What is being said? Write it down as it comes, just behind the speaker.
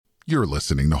You're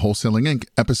listening to Wholesaling Inc.,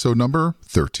 episode number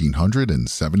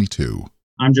 1372.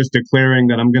 I'm just declaring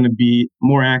that I'm going to be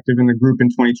more active in the group in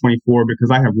 2024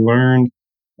 because I have learned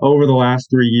over the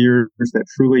last 3 years that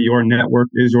truly your network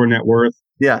is your net worth.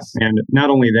 Yes. And not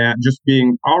only that, just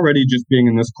being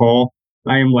in this call,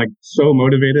 I am so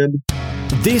motivated.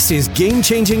 This is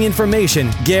game-changing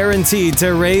information guaranteed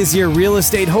to raise your real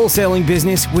estate wholesaling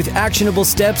business with actionable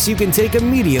steps you can take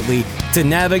immediately to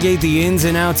navigate the ins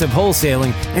and outs of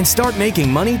wholesaling and start making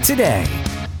money today.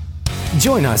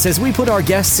 Join us as we put our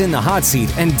guests in the hot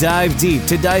seat and dive deep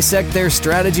to dissect their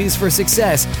strategies for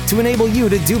success to enable you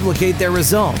to duplicate their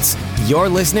results. You're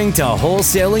listening to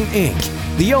Wholesaling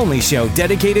Inc., the only show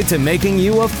dedicated to making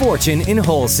you a fortune in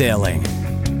wholesaling.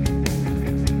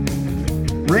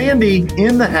 Randy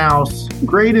in the house,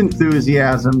 great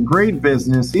enthusiasm, great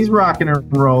business. He's rocking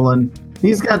and rolling.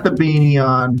 He's got the beanie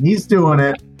on. He's doing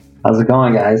it. How's it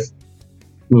going, guys?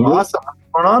 Awesome. What's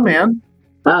going on, man?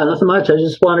 Nothing much. I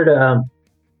just wanted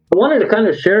to kind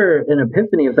of share an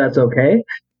epiphany, if that's okay.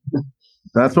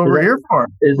 That's what we're here for.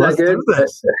 Is that good? Do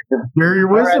this. Share your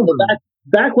wisdom. All right, well,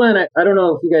 back when, I don't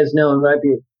know if you guys know, I might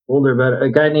be older, but a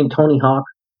guy named Tony Hawk.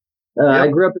 Yep.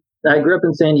 I grew up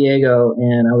in San Diego,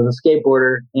 and I was a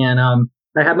skateboarder, and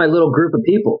I had my little group of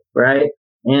people, right?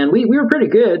 And we were pretty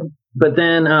good, but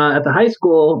then at the high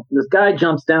school, this guy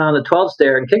jumps down the 12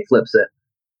 stair and kickflips it.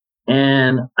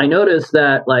 And I noticed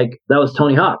that, that was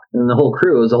Tony Hawk and the whole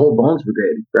crew. It was a whole Bones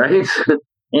Brigade, right?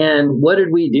 And what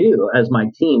did we do as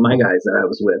my team, my guys that I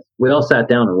was with? We all sat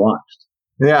down and watched.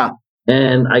 Yeah.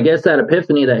 And I guess that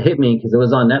epiphany that hit me, because it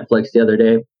was on Netflix the other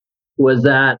day, was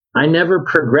that I never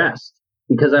progressed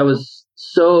because I was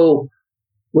so,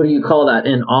 what do you call that,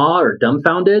 in awe or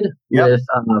dumbfounded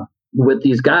with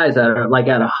these guys that are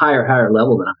at a higher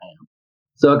level than I am.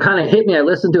 So it kind of hit me. I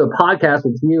listened to a podcast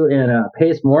with you and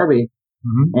Pace Morby,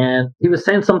 and he was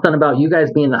saying something about you guys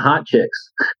being the hot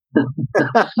chicks.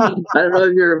 I don't know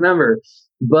if you remember,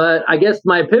 but I guess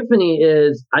my epiphany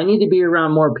is I need to be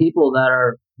around more people that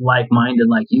are like-minded,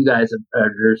 like you guys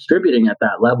are distributing at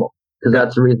that level, because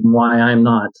that's the reason why I'm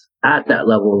not at that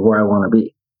level of where I want to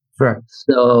be. Sure.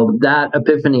 So that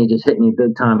epiphany just hit me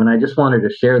big time, and I just wanted to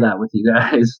share that with you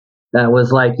guys. That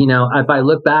was if I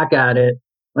look back at it,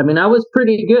 I mean, I was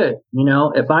pretty good.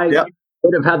 If I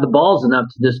would have had the balls enough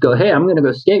to just go, hey, I'm going to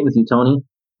go skate with you, Tony.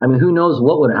 I mean, who knows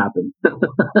what would have happened?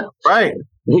 Right.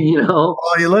 Well,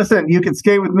 listen, you can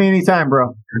skate with me anytime,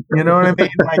 bro. You know what I mean?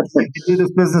 You can do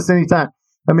this business anytime.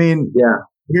 I mean, yeah,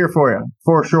 I'm here for you,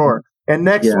 for sure. And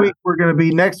next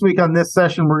week on this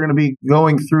session, we're going to be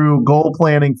going through goal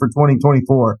planning for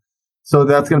 2024. So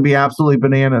that's going to be absolutely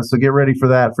bananas. So get ready for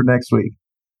that for next week.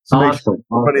 So make sure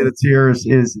everybody that's here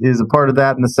is a part of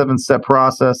that in the 7-step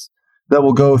process that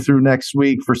we'll go through next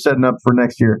week for setting up for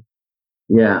next year.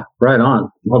 Yeah, right on.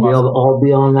 I'll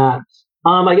be on that.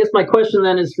 I guess my question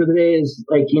then is for the day is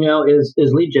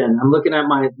is lead gen. I'm looking at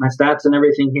my stats and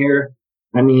everything here.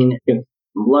 I mean, if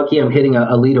I'm lucky, I'm hitting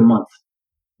a lead a month.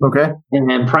 Okay.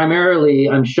 And primarily,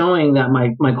 I'm showing that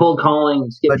my cold calling,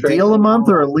 a deal a month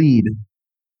or a lead?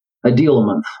 A deal a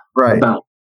month, right? About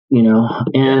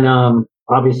and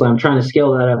obviously, I'm trying to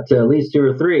scale that up to at least 2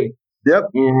 or 3. Yep.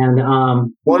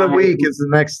 And one a week is the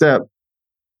next step.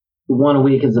 One a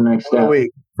week is the next step. A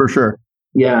week for sure.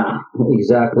 Yeah,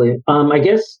 exactly. I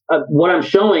guess what I'm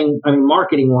showing,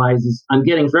 marketing wise, is I'm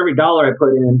getting for every $1 I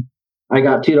put in, I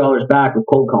got $2 back with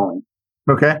cold calling.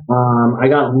 Okay. I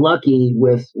got lucky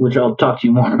with, which I'll talk to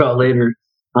you more about later,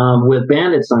 with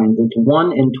Bandit signs. It's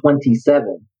 1 in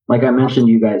 27. Like I mentioned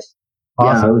to you guys.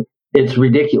 Awesome. Yeah, it's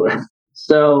ridiculous.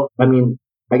 So,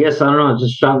 I guess, I don't know, it's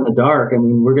just shot in the dark.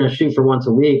 We're going to shoot for once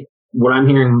a week. What I'm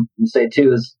hearing you say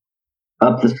too is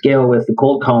up the scale with the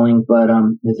cold calling, but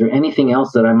is there anything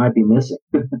else that I might be missing?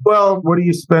 Well, what are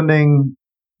you spending?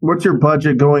 What's your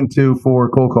budget going to for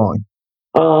cold calling?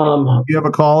 Do you have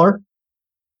a caller?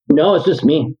 No, it's just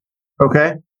me.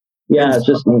 Okay. Yeah, it's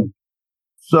just me.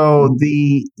 So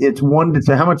it's 1 to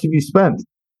 10. How much have you spent?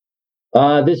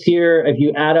 This year, if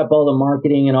you add up all the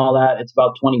marketing and all that, it's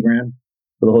about $20,000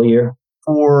 for the whole year.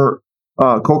 For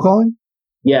cold calling?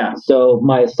 Yeah. So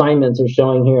my assignments are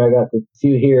showing here. I got the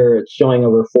few here. It's showing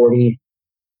over 40,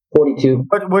 42.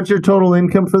 What's your total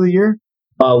income for the year?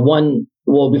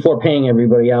 Before paying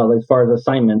everybody out, as far as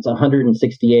assignments,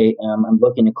 168. I'm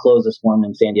looking to close this one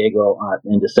in San Diego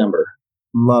in December.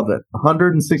 Love it.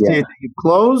 168 that you've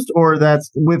closed, or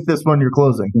that's with this one you're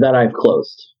closing? That I've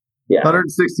closed. Yeah.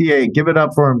 168. Give it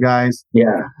up for him, guys.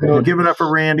 Yeah. Give it up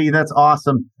for Randy. That's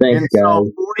awesome. Thanks, guys.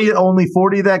 So only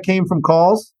 40 that came from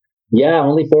calls? Yeah,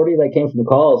 only 40 that came from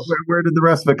calls. Where did the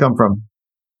rest of it come from?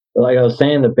 Like I was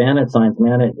saying, the Bandit signs,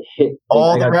 man, it hit.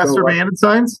 All the rest are Bandit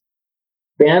signs?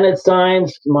 Bandit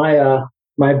signs,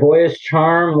 my boyish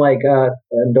charm, like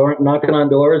knocking on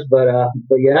doors, but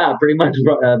yeah, pretty much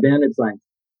bandit signs.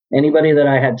 Anybody that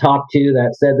I had talked to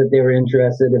that said that they were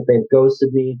interested, if they've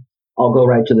ghosted me, I'll go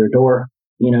right to their door.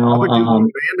 You know, How would you do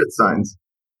bandit signs?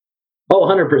 Oh,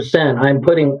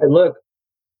 100%. Look,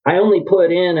 I only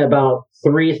put in about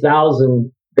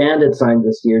 3,000 bandit signs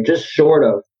this year, just short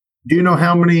of. Do you know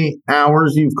how many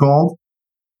hours you've called?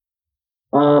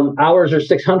 Hours are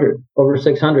 600, over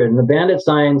 600. And the bandit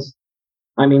signs,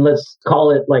 I mean, let's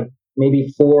call it like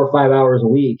maybe 4 or 5 hours a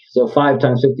week. So 5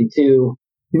 times 52.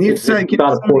 Can you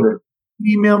about a quarter.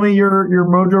 Email me your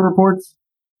Mojo reports?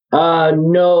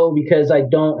 No, because I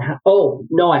don't. Oh,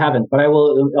 no, I haven't, but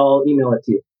I'll email it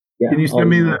to you. Yeah, can you send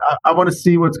me I want to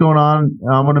see what's going on.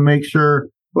 I want to make sure.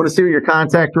 I want to see what your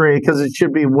contact rate, because it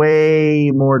should be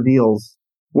way more deals.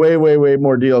 Way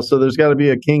more deals. So there's got to be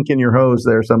a kink in your hose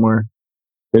there somewhere.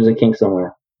 There's a kink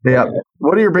somewhere. Yeah.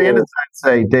 What do your bandit signs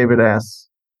say? David asks.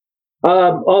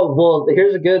 Well,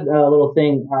 here's a good little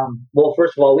thing. Well,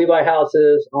 first of all, we buy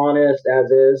houses, honest as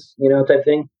is, type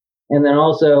thing. And then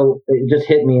also, it just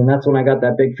hit me, and that's when I got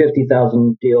that big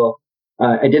 50,000 deal.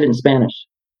 I did it in Spanish.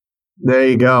 There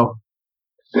you go.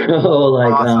 So,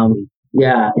 awesome.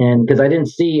 Yeah, and because I didn't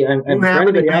see, and for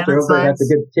anybody out there, hopefully that's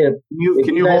a good tip.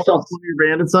 Can you hold up your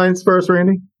bandit signs first,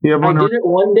 Randy? You have one. I did it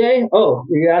one day. Oh,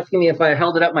 you're asking me if I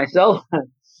held it up myself?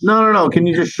 No. Can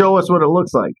you just show us what it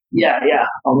looks like? Yeah.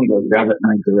 Let me go grab it in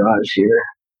my garage here.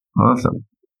 Awesome.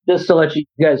 Just to let you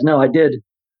guys know, I did,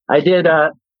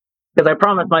 because I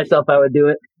promised myself I would do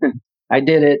it. I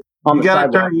did it on the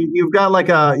sidewalk. You've got like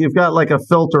a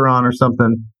filter on or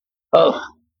something. Oh.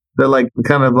 They're like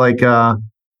kind of like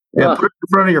put it in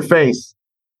front of your face.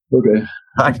 Okay.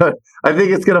 I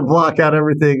think it's gonna block out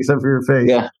everything except for your face.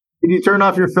 Yeah. Can you turn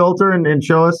off your filter and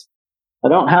show us? I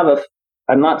don't have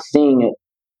I'm not seeing it.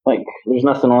 Like, there's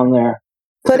nothing on there.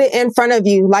 Put it in front of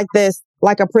you like this,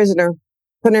 like a prisoner.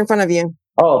 Put it in front of you.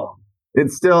 Oh.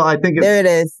 It's still, I think it's... There it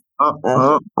is.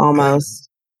 Almost.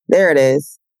 There it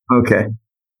is. Okay.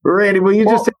 Randy, will you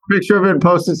just take a picture of it and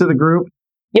post it to the group?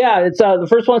 Yeah, it's the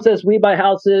first one says we buy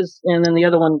houses, and then the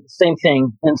other one, same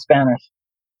thing in Spanish.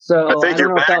 So I think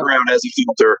your background has a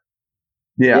filter.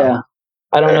 Yeah.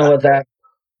 I don't know what that...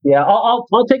 Yeah,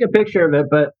 I'll take a picture of it,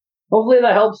 but hopefully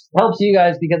that helps you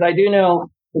guys, because I do know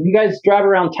if you guys drive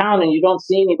around town and you don't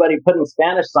see anybody putting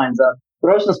Spanish signs up,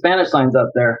 throw some Spanish signs up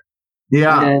there.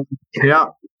 Yeah. And, yeah.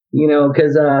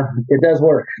 Because it does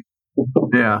work.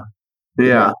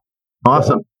 Yeah.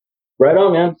 Awesome. Right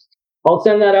on, man. I'll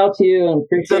send that out to you and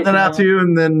appreciate Send that out to you,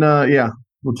 and then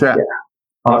we'll chat.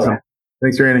 Yeah. Awesome. Right.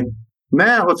 Thanks, Randy.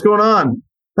 Matt, what's going on?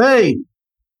 Hey.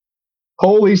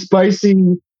 Holy spicy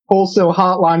wholesale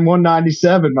hotline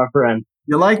 197, my friend.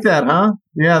 You like that, huh?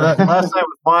 Yeah, that last night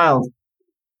was wild.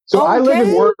 So I live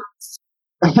and work.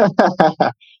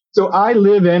 So I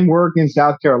live and work in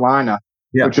South Carolina,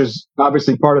 which is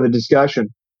obviously part of the discussion.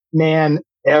 Man,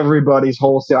 everybody's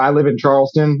wholesale. I live in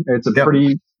Charleston. It's a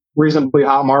pretty reasonably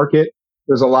hot market.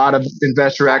 There's a lot of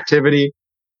investor activity.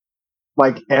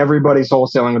 Like, everybody's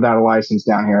wholesaling without a license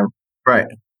down here. Right.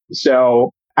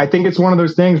 So I think it's one of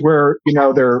those things where,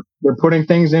 they're putting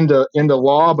things into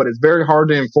law, but it's very hard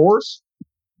to enforce.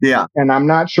 Yeah. And I'm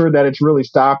not sure that it's really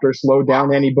stopped or slowed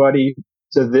down anybody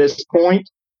to this point.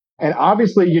 And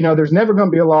obviously, there's never going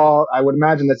to be a law, I would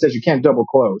imagine, that says you can't double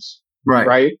close.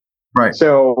 Right.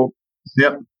 So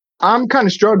yep. I'm kind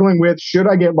of struggling with, should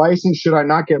I get licensed? Should I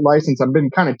not get licensed? I've been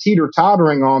kind of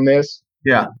teeter-tottering on this.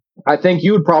 Yeah. I think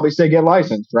you would probably say get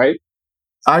licensed, right?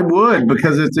 I would,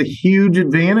 because it's a huge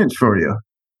advantage for you.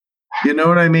 You know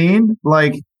what I mean?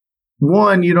 Like,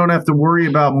 one, you don't have to worry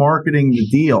about marketing the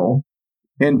deal.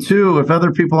 And two, if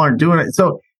other people aren't doing it.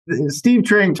 So Steve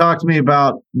Trang talked to me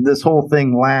about this whole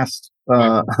thing last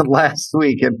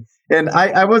week. And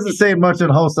I wasn't saying much on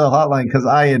Wholesale Hotline because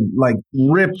I had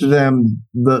ripped them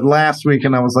the last week.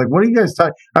 And I was like, what are you guys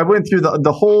talking? I went through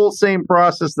the whole same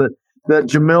process that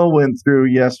Jamil went through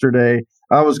yesterday.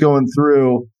 I was going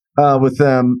through with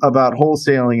them about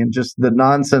wholesaling and just the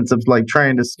nonsense of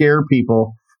trying to scare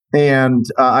people. And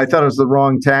I thought it was the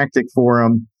wrong tactic for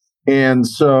them. And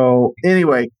so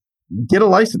anyway, get a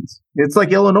license. It's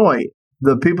like Illinois.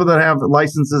 The people that have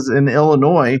licenses in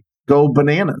Illinois go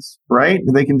bananas, right?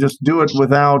 They can just do it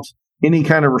without any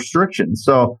kind of restriction.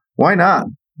 So why not?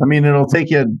 I mean, it'll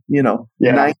take you,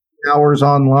 9 hours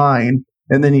online,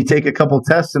 and then you take a couple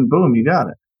tests and boom, you got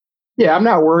it. Yeah, I'm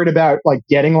not worried about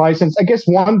getting licensed. I guess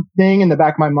one thing in the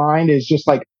back of my mind is just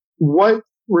what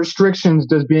restrictions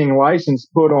does being licensed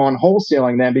put on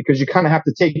wholesaling then? Because you kind of have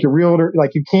to take your realtor,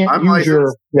 you can't use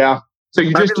licensed. So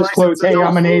you just disclose, hey,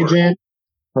 I'm an agent.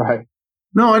 Right.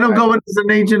 No, I don't go in as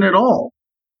an agent at all.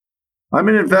 I'm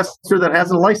an investor that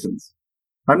has a license.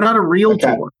 I'm not a realtor.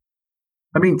 Okay.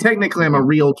 I mean, technically, I'm a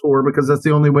realtor because that's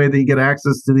the only way that you get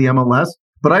access to the MLS.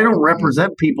 But I don't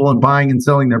represent people in buying and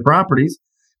selling their properties.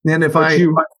 And if I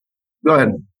go ahead.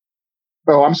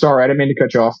 Oh, I'm sorry. I didn't mean to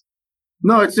cut you off.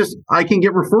 No, it's just I can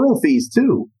get referral fees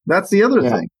too. That's the other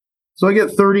thing. So I get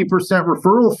 30%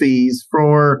 referral fees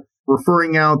for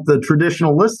referring out the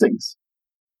traditional listings.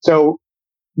 So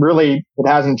really, it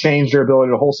hasn't changed your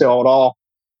ability to wholesale at all.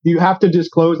 Do you have to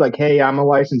disclose like, hey, I'm a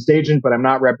licensed agent, but I'm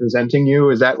not representing you?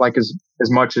 Is that like as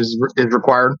much as is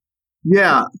required?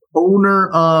 Yeah. Owner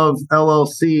of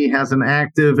LLC has an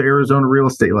active Arizona real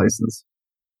estate license.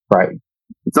 Right.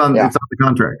 It's on the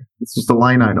contract. It's just a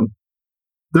line item.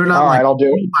 They're not I'll do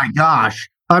it. Oh my gosh,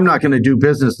 I'm not going to do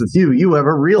business with you. You have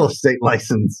a real estate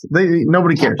license.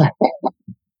 Nobody cares.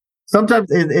 Sometimes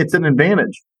it's an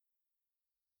advantage.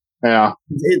 Yeah.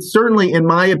 It's certainly, in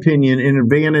my opinion, an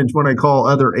advantage when I call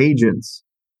other agents.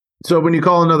 So when you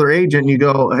call another agent, you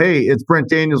go, hey, it's Brent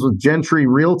Daniels with Gentry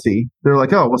Realty. They're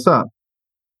like, oh, what's up?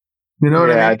 You know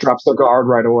what I mean? Yeah, it drops the guard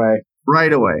right away.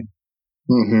 Right away.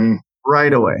 Mm-hmm.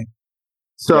 Right away.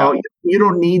 So you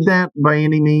don't need that by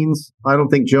any means. I don't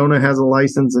think Jonah has a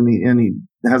license and he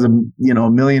has a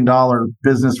 $1 million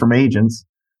business from agents.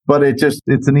 But it's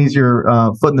an easier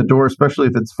foot in the door, especially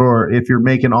if you're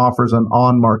making offers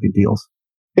on market deals.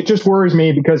 It just worries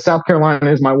me because South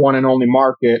Carolina is my one and only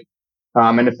market.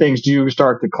 And if things do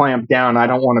start to clamp down, I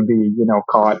don't want to be,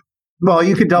 caught. Well,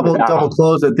 you could double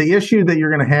close it. The issue that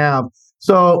you're going to have.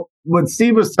 So what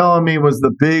Steve was telling me was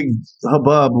the big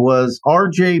hubbub was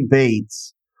RJ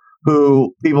Bates,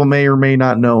 who people may or may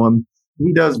not know him.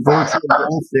 He does virtual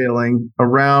wholesaling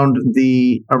around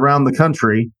the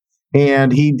country.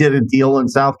 And he did a deal in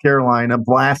South Carolina,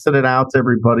 blasted it out to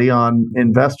everybody on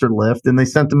Investor Lift, and they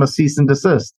sent him a cease and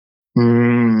desist. So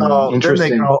then they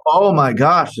go, oh my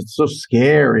gosh, it's so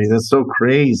scary. That's so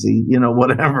crazy.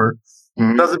 Whatever.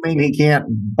 Doesn't mean he can't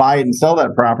buy it and sell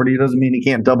that property. It doesn't mean he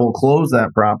can't double close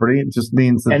that property. It just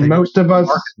means that. And most of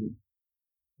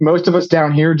us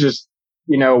down here just,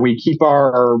 we keep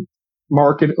our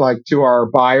market like to our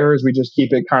buyers. We just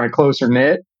keep it kind of closer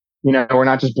knit. We're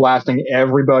not just blasting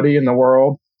everybody in the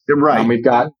world. Right. We've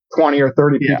got 20 or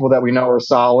 30 people that we know are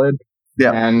solid.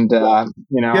 Yeah. And,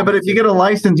 Yeah, but if you get a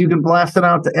license, you can blast it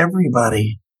out to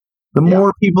everybody. The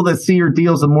more people that see your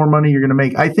deals, the more money you're going to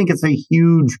make. I think it's a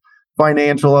huge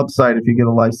financial upside if you get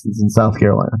a license in South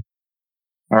Carolina.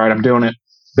 All right, I'm doing it.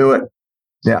 Do it.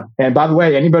 Yeah. And by the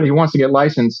way, anybody who wants to get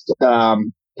licensed,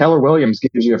 Keller Williams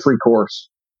gives you a free course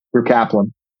through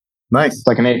Kaplan. Nice. It's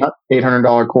like an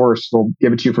 $800 course. They'll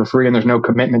give it to you for free, and there's no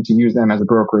commitment to use them as a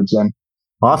brokerage then.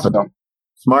 Awesome. So,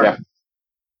 smart. Yeah.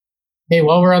 Hey,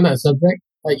 while we're on that subject,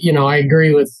 I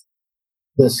agree with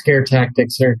the scare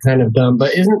tactics are kind of dumb,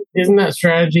 but isn't that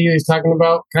strategy he's talking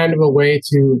about kind of a way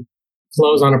to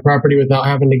close on a property without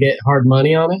having to get hard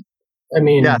money on it? I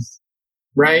mean, yes.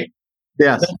 Right?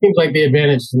 Yes. That seems like the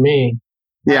advantage to me.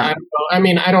 Yeah.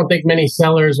 I don't think many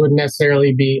sellers would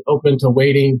necessarily be open to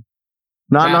waiting.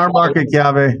 Not in our market,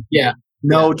 Cave. Yeah.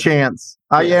 No chance.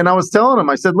 And I was telling him,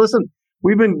 I said, listen,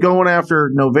 we've been going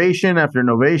after novation after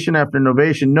novation after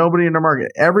novation. Nobody in the market.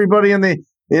 Everybody in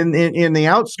the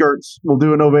outskirts will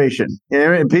do a novation.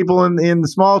 And people in the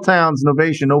small towns,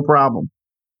 novation, no problem.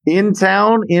 In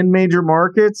town, in major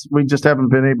markets, we just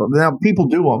haven't been able. Now, people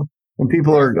do them, and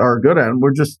people are good at them.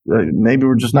 We're just maybe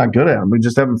we're just not good at them. We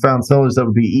just haven't found sellers that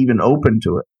would be even open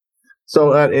to it.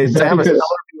 So to have a seller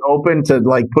be open to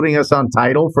like putting us on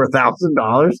title for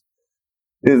 $1,000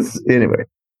 is anyway.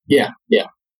 Yeah.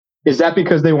 Is that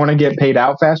because they want to get paid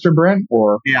out faster, Brent?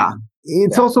 Or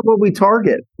it's also what we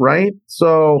target, right?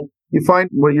 So you find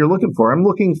what you're looking for. I'm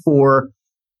looking for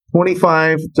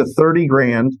 25 to 30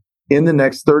 grand in the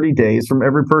next 30 days from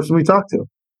every person we talk to.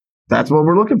 That's what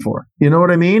we're looking for. You know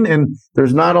what I mean? And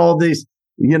there's not all these,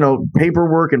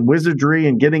 paperwork and wizardry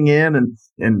and getting in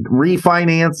and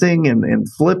refinancing and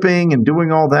flipping and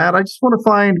doing all that. I just want to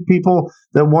find people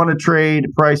that want to trade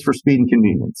price for speed and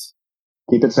convenience.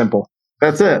 Keep it simple.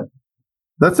 That's it.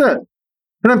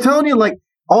 And I'm telling you, like,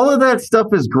 all of that stuff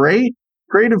is great.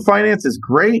 Creative finance is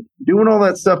great. Doing all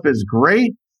that stuff is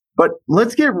great. But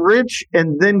let's get rich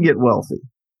and then get wealthy.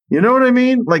 You know what I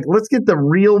mean? Like, let's get the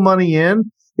real money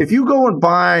in. If you go and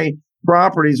buy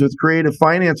properties with creative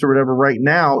finance or whatever right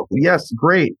now, yes,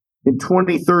 great. In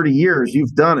 20, 30 years,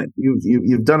 you've done it.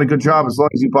 You've done a good job as long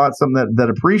as you bought something that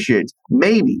appreciates.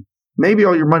 Maybe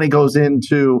all your money goes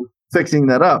into fixing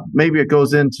that up. Maybe it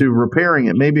goes into repairing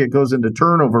it. Maybe it goes into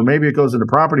turnover. Maybe it goes into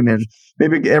property management.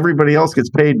 Maybe everybody else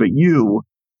gets paid but you.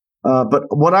 But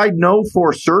what I know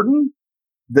for certain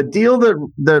The deal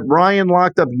that Ryan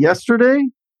locked up yesterday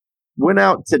went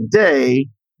out today,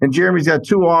 and Jeremy's got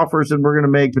 2 offers, and we're going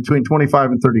to make between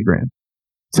 25 and 30 grand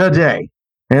today.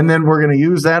 And then we're going to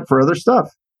use that for other stuff.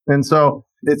 And so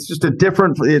it's just a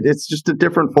different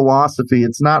philosophy.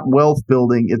 It's not wealth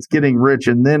building. It's getting rich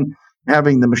and then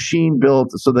having the machine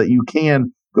built so that you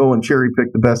can go and cherry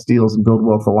pick the best deals and build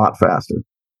wealth a lot faster.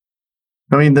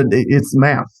 I mean, it's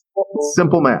math. It's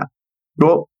simple math.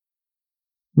 Cool.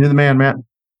 You're the man, Matt.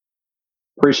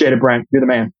 Appreciate it, Brent. You're the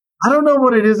man. I don't know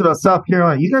what it is about South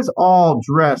Carolina. You guys all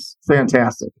dress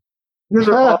fantastic.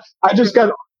 I just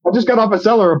got off a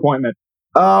seller appointment.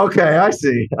 Oh, okay. I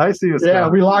see. Yeah,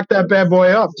 we locked that bad boy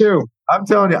up too. I'm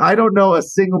telling you, I don't know a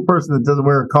single person that doesn't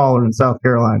wear a collar in South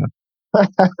Carolina.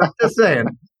 Just saying,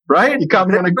 right? You caught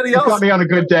me on a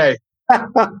good day.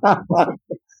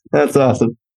 That's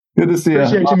awesome. Good to see you.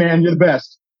 Appreciate you, man. You're the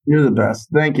best. You're the best.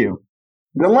 Thank you.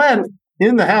 Glenn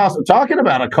in the house. We're talking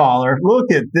about a collar. Look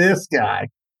at this guy.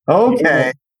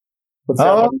 Okay.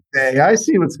 Okay. I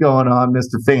see what's going on,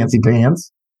 Mr. Fancy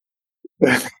Pants.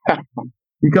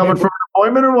 You coming for an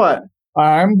appointment or what?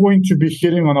 I'm going to be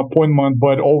hitting an appointment,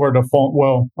 but over the phone.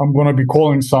 Well, I'm going to be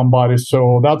calling somebody.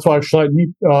 So that's why actually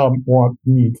I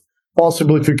need,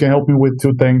 possibly if you can help me with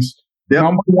 2 things. Yep.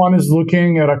 Number 1 is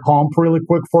looking at a comp really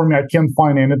quick for me. I can't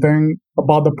find anything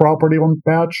about the property on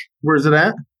Patch. Where's it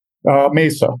at?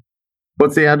 Mesa.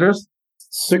 What's the address?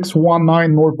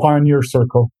 619 North Pioneer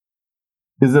Circle.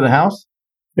 Is it a house?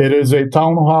 It is a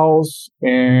townhouse,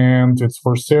 and it's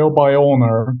for sale by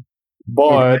owner.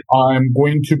 But I'm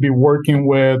going to be working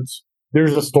with,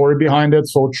 there's a story behind it.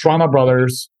 So Trana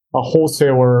Brothers, a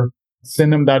wholesaler,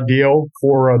 sent him that deal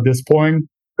for this point.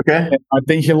 Okay. And I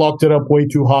think he locked it up way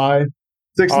too high.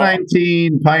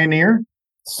 619 Pioneer?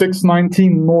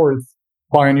 619 North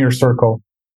Pioneer Circle.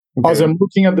 Okay. As I'm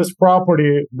looking at this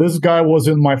property, this guy was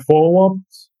in my follow-up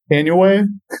anyway.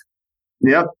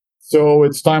 Yep. So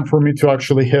it's time for me to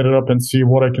actually hit it up and see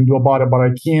what I can do about it. But I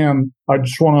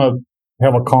just want to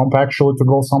have a comp actually to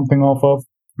go something off of.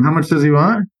 How much does he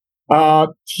want?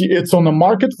 It's on the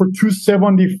market for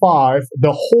 $275.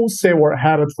 The wholesaler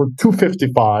had it for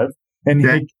 $255, and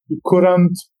he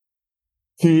couldn't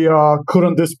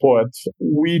display it.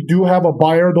 We do have a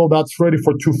buyer though that's ready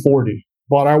for $240,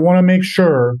 but I want to make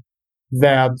sure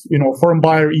that firm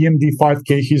buyer EMD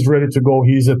 5K, he's ready to go.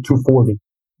 He's at $240.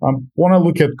 Want to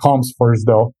look at comps first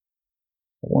though.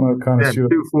 I want to kind of see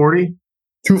 240.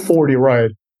 240,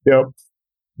 right? Yep.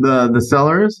 The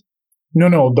sellers?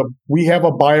 No. We have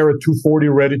a buyer at 240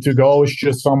 ready to go. It's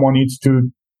just someone needs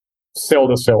to sell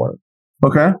the seller.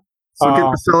 Okay. So get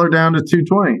the seller down to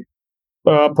 220.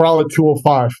 Probably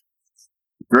 205.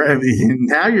 Great.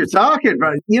 Now you're talking,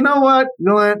 bro. You know what,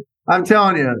 Glenn? I'm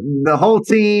telling you, the whole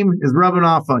team is rubbing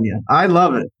off on you. I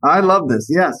love it. I love this.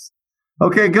 Yes.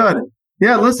 Okay, good.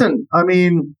 Yeah, listen, I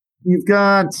mean,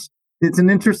 it's an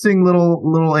interesting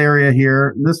little area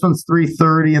here. This one's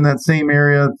 330 in that same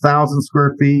area, 1,000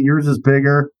 square feet. Yours is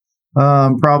bigger.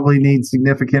 Probably needs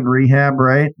significant rehab,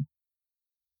 right?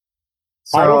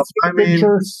 So, I don't see the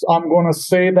pictures. I'm going to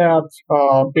say that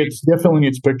it definitely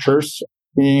needs pictures.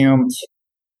 And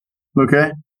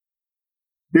okay.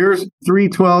 Here's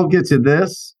 312 gets you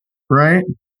this, right?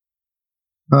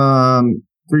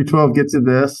 312 gets you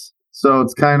this. So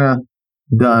it's kind of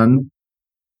done.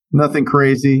 Nothing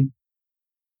crazy.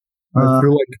 I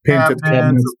feel like painted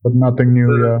cabinets, but nothing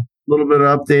new. Yeah, a little bit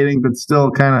of updating, but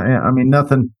still kind of. I mean,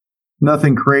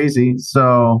 nothing crazy.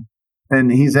 So,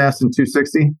 and he's asking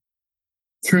 260,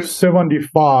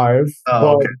 275.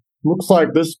 Oh, okay. Looks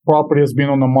like this property has been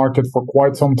on the market for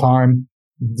quite some time.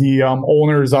 The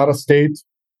owner is out of state.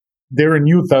 They're in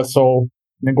Utah, so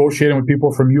negotiating with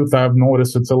people from Utah, I've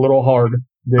noticed it's a little hard.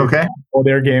 For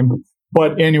their game.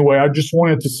 But anyway, I just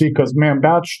wanted to see because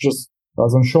Batch just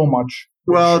doesn't show much.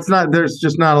 Well, it's not. There's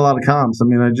just not a lot of comps. I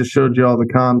mean, I just showed you all the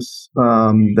comps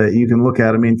that you can look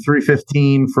at. I mean,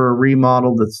 315 for a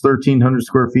remodel that's 1,300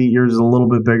 square feet. Yours is a little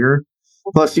bit bigger.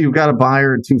 Plus, you've got a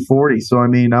buyer at 240. So, I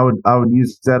mean, I would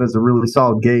use that as a really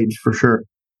solid gauge for sure.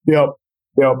 Yep.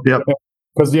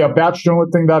 Because Batch, the only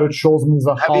thing that it shows me is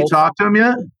a house. Have you talked to him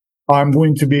yet? I'm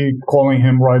going to be calling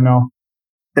him right now.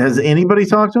 Has anybody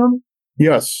talked to him?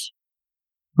 Yes.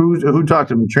 Who talked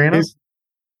to him? Trainers?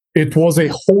 It was a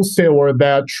wholesaler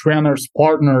that Trainers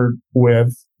partnered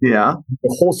with. Yeah.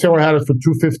 The wholesaler had it for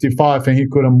 $255 and he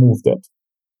couldn't move it.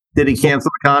 Did he cancel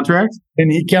the contract?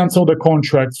 And he canceled the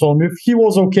contract. So if he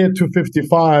was okay at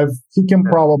 $255, he can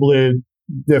probably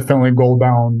definitely go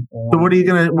down. So what are you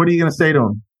gonna say to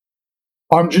him?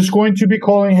 I'm just going to be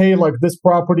calling, hey, like this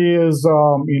property is,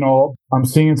 I'm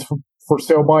seeing it's for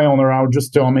sale by owner. I would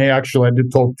just tell him, hey, actually, I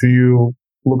did talk to you.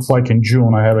 looks like in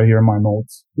June. I have it here in my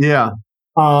notes. Yeah.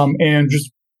 And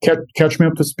just catch me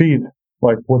up to speed,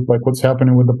 what's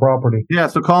happening with the property. Yeah.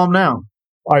 So call him now.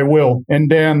 I will. And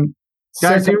then,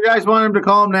 guys, do you guys want him to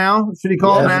call him now? Should he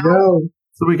call now? No.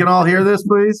 So we can all hear this,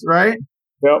 please. Right?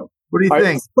 Yep. What do you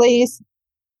think? Please.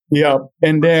 Yeah.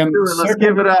 And then Let's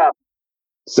give it up.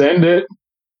 Send it.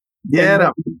 Get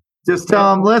him. Just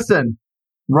tell him, listen,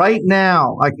 right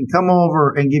now I can come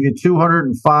over and give you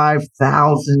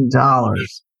 $205,000.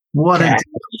 What a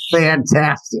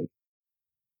fantastic.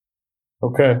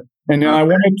 Okay. And then I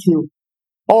wanted to,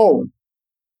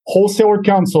 wholesaler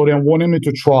counsel then wanted me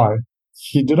to try.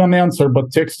 He didn't answer,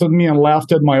 but texted me and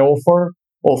laughed at my offer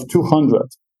of 200.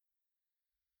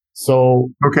 So,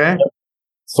 okay.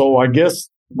 So I guess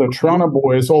the Toronto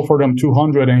boys offered him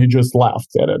 200 and he just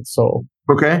laughed at it. So,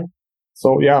 okay.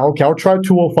 So yeah, okay. I'll try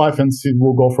 205 and see.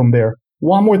 We'll go from there.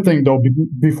 One more thing though,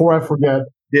 before I forget.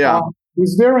 Yeah.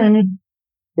 Is there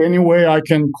any way I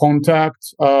can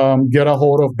contact, get a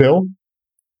hold of Bill?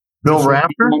 Bill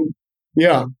Rafter?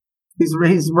 Yeah.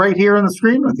 He's right here on the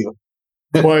screen with you.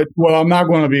 But, well, I'm not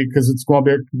going to be because it's going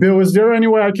to be. Bill, is there any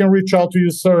way I can reach out to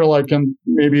you, sir? And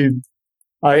maybe,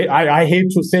 I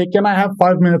hate to say, can I have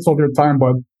 5 minutes of your time?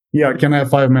 But yeah, can I have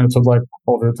 5 minutes of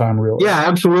your time, really? Yeah,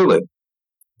 absolutely.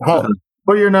 How?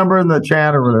 Put your number in the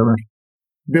chat or whatever.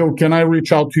 Bill, can I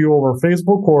reach out to you over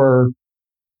Facebook or?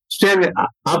 Send me.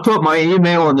 I'll put my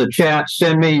email in the chat.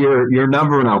 Send me your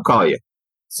number and I'll call you.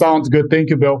 Sounds good. Thank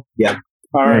you, Bill. Yeah.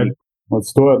 All right.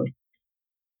 Let's do it.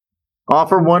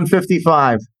 Offer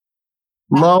 155.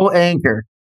 Low anchor.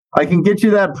 I can get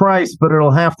you that price, but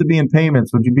it'll have to be in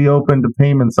payments. Would you be open to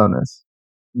payments on this?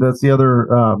 That's the other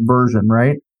version,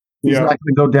 right? He's not going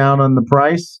to go down on the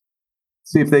price.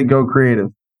 See if they go creative.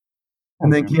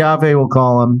 And then Chiave will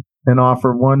call him and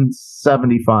offer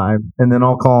 175. And then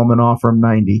I'll call him and offer him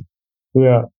 90.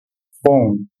 Yeah.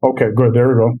 Phone. Okay, good. There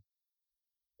we go.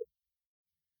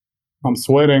 I'm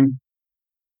sweating.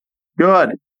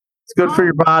 Good. It's good for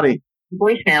your body.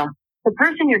 Voicemail. The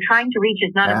person you're trying to reach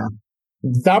is not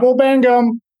Double bang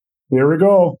 'em. Here we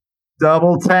go.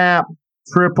 Double tap.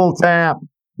 Triple tap.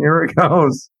 Here it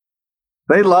goes.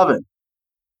 They love it.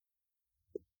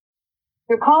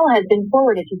 Your call has been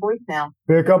forwarded to voicemail.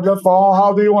 Pick up the phone.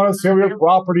 How do you want to sell your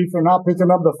property if you're not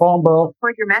picking up the phone, bro?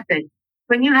 Record your message.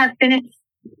 When you have finished.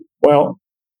 Well,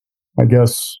 I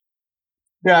guess.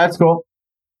 Yeah, that's cool.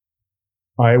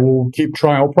 I will keep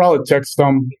trying. I'll probably text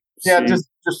them. Yeah, just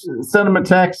send him a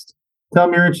text. Tell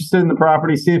him you're interested in the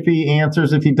property. See if he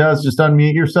answers. If he does, just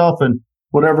unmute yourself and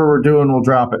whatever we're doing, we'll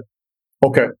drop it.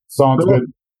 Okay. Sounds good.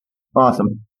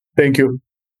 Awesome. Thank you.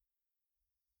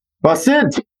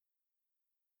 Basit,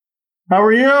 how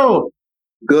are you?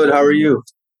 Good. How are you?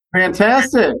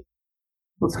 Fantastic.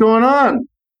 What's going on?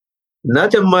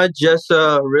 Nothing much. Just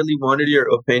really wanted your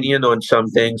opinion on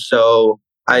something. So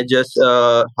I just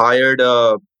hired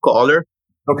a caller.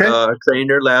 Okay. Trained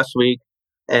her last week.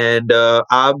 And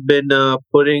I've been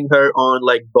putting her on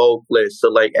bulk lists,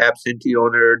 so absentee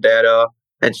owner data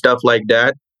and stuff like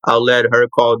that. I'll let her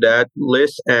call that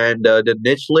list and the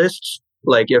niche lists,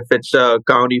 if it's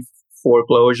county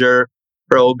foreclosure,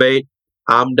 probate,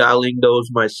 I'm dialing those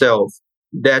myself.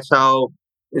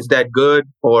 Is that good,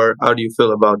 or how do you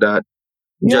feel about that?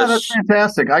 Yeah, that's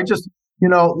fantastic. I just,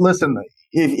 listen,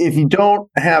 if you don't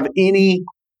have any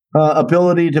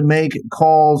ability to make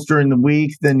calls during the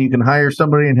week, then you can hire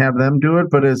somebody and have them do it.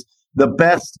 But the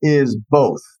best is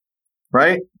both,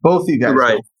 right? Both of you guys.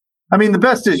 Right. I mean, the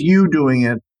best is you doing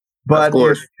it. But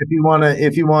if you want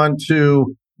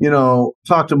to,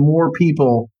 talk to more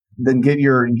people, then get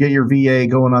your VA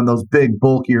going on those big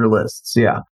bulkier lists.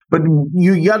 Yeah. But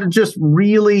you got to just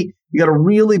really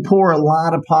pour a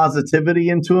lot of positivity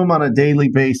into them on a daily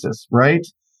basis, right?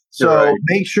 So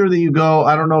make sure that you go.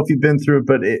 I don't know if you've been through it,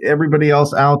 but everybody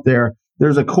else out there,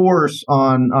 there's a course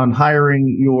on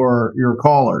hiring your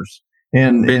callers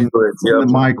and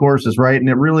my courses, right? And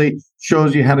it really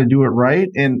shows you how to do it right.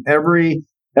 And every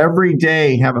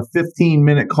day have a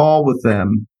 15-minute call with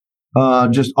them,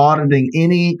 just auditing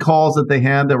any calls that they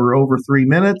had that were over 3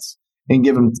 minutes, and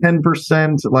give them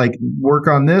 10% work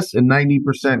on this and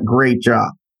 90% great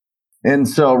job. And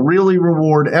so really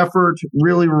reward effort,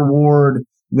 really reward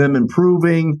them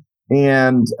improving,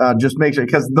 and just make sure,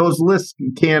 because those lists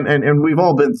can, and we've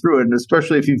all been through it, and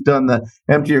especially if you've done the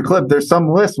empty your clip, there's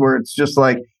some lists where it's just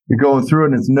you're going through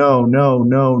it and it's no,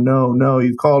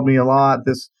 you've called me a lot,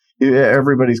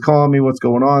 everybody's calling me, what's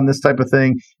going on, this type of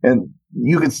thing. And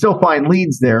you can still find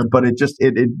leads there, but it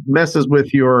messes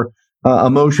with your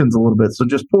emotions a little bit. So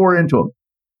just pour into them.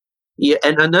 Yeah,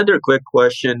 and another quick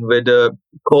question with the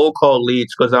cold call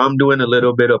leads, because I'm doing a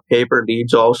little bit of paper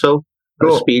leads also.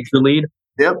 Cool. speed to lead.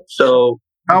 Yep. So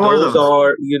How are those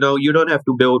are, you don't have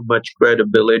to build much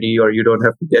credibility, or you don't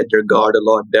have to get your guard a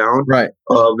lot down. Right.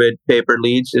 With paper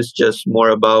leads, it's just more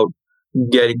about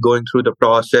going through the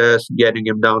process, getting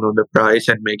him down on the price,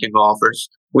 and making offers.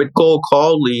 With cold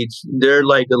call leads, they're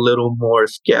like a little more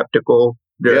skeptical.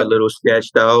 They're a little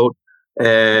sketched out.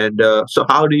 And so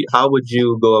how would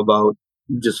you go about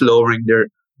just lowering their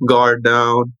guard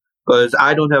down? Because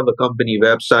I don't have a company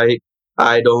website.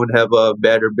 I don't have a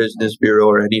Better Business Bureau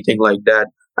or anything like that.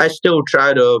 I still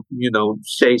try to,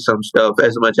 say some stuff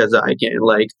as much as I can.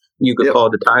 Like, you could call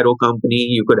the title company.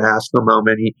 You could ask them how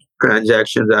many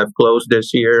transactions I've closed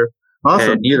this year.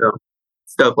 Awesome. And,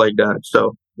 stuff like that.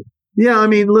 So, yeah, I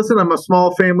mean, listen, I'm a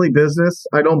small family business.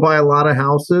 I don't buy a lot of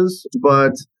houses,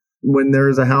 but when there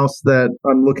is a house that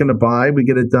I'm looking to buy, we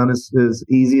get it done as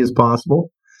easy as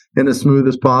possible and as smooth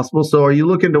as possible. So are you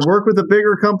looking to work with a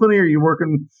bigger company, or are you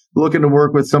looking to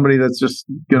work with somebody that's just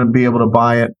going to be able to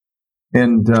buy it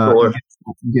and get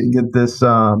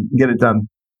it done?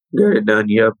 Get it done,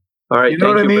 yep. All right. You know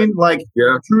what I mean? Like,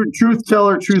 truth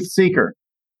teller, truth seeker.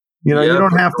 You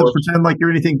don't have to pretend like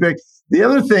you're anything big. The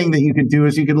other thing that you could do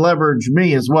is you could leverage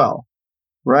me as well,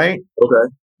 right?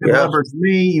 Okay. You could leverage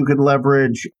me. You could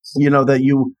leverage, that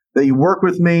you work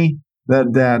with me,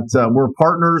 that we're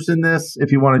partners in this.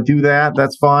 If you want to do that,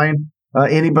 that's fine.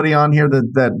 Anybody on here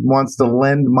that wants to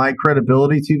lend my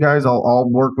credibility to you guys, I'll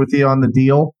work with you on the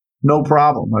deal. No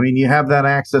problem. I mean, you have that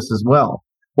access as well.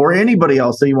 Or anybody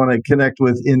else that you want to connect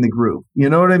with in the group. You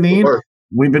know what I mean? Sure.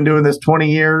 We've been doing this 20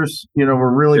 years.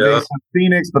 We're really based in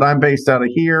Phoenix, but I'm based out of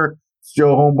here. It's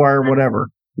Joe Homebuyer, whatever.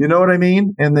 You know what I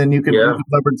mean? And then you can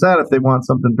leverage that if they want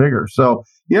something bigger. So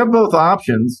you have both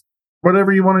options,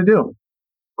 whatever you want to do.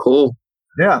 Cool.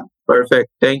 Yeah. Perfect.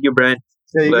 Thank you, Brent.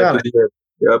 Yeah, you got it. Yep.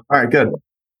 All right, good.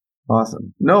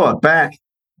 Awesome. Noah, back.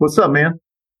 What's up, man?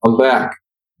 I'm back.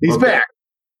 He's back.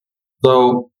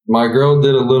 So my girl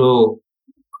did a little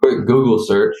quick Google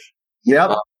search. Yep.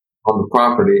 On the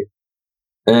property.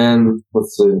 And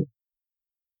let's see.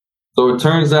 So it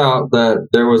turns out that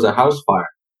there was a house fire.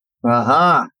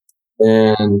 Uh-huh.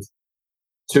 And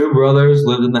 2 brothers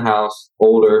lived in the house,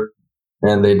 older,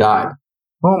 and they died.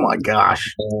 Oh my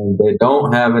gosh. And they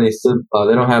don't have any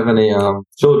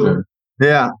children.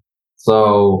 Yeah.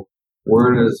 So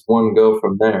where does one go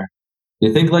from there? Do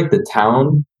you think like the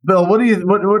town? Bill, what do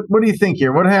you think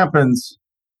here? What happens?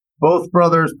 Both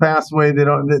brothers pass away.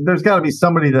 There's got to be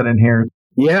somebody that inherits.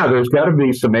 Yeah, there's got to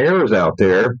be some heirs out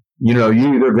there. You're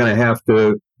either going to have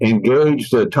to engage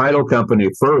the title company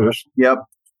first. Yep.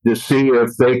 To see if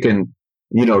they can,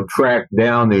 track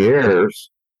down the heirs.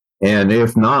 And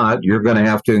if not, you're going to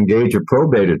have to engage a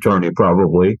probate attorney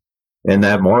probably in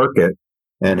that market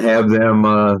and have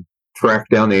them track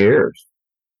down the heirs.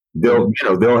 They'll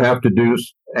have to do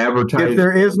advertising. If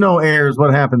there is no heirs,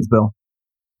 what happens, Bill?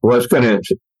 Well, it's going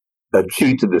to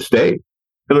cheat to the state.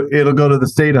 It'll go to the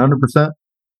state 100%?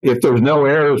 If there's no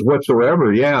heirs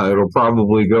whatsoever, it'll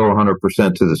probably go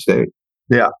 100% to the state.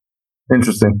 Yeah.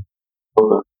 Interesting.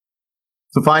 Okay.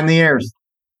 So find the heirs.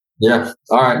 Yeah.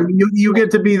 All right. You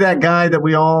get to be that guy that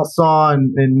we all saw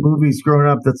in movies growing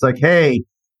up that's like, hey,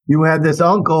 you had this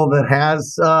uncle that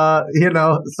has,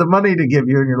 some money to give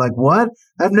you. And you're like, what?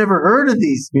 I've never heard of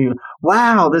these people.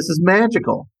 Wow, this is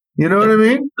magical. You know what I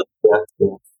mean? Yeah.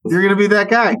 You're going to be that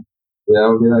guy. Yeah,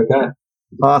 I'll be that guy.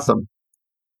 Awesome.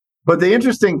 But the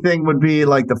interesting thing would be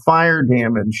like the fire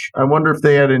damage. I wonder if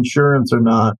they had insurance or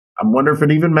not. I wonder if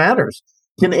it even matters.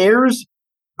 Can heirs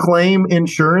claim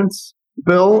insurance,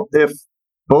 Bill, if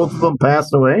both of them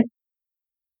pass away?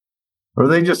 Or are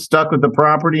they just stuck with the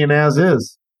property and as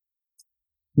is?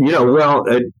 Well,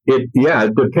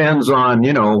 it depends on,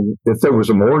 if there was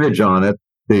a mortgage on it,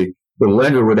 the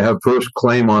lender would have first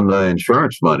claim on the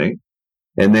insurance money,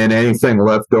 and then anything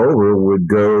left over would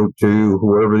go to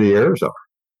whoever the heirs are.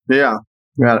 Yeah,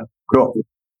 got it. Cool.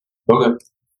 Okay.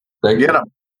 Thank you. Get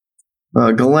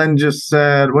him. Glenn just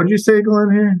said, what did you say,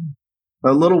 Glenn, here?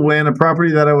 A little win, a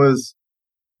property that I was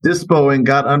dispoing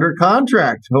got under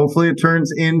contract. Hopefully it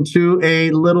turns into a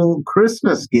little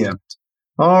Christmas gift.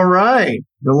 All right.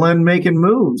 Glenn making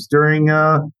moves during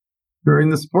the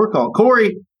support call.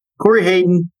 Corey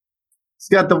Hayden. He's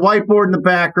got the whiteboard in the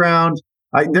background.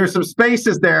 There's some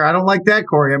spaces there. I don't like that,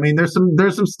 Corey. I mean, there's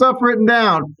some stuff written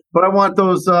down, but I want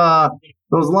those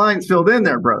lines filled in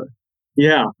there, brother.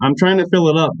 Yeah, I'm trying to fill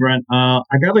it up, Brent. I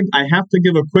have to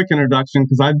give a quick introduction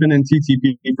because I've been in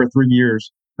TTP for 3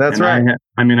 years. That's right.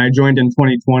 I joined in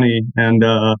 2020 and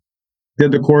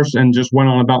did the course and just went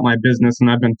on about my business,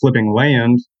 and I've been flipping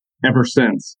land ever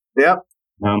since. Yep.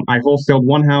 I wholesaled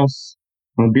one house.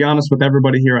 I'm gonna be honest with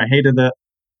everybody here. I hated it.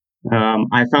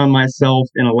 I found myself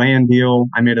in a land deal.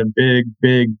 I made a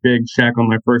big check on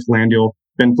my first land deal.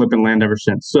 Been flipping land ever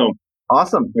since. So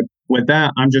awesome. With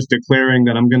that, I'm just declaring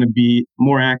that I'm going to be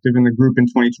more active in the group in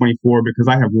 2024 because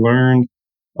I have learned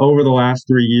over the last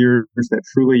 3 years that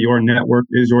truly your network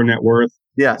is your net worth.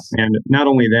 Yes. And not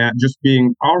only that, just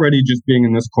being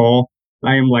in this call,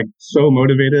 I am like so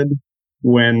motivated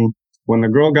when the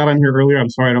girl got on here earlier, I'm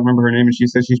sorry, I don't remember her name, and she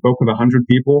said she spoke with 100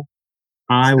 people.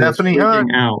 I was freaking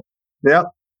out. Yep.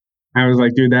 I was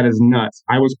like, dude, that is nuts.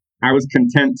 I was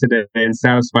content today and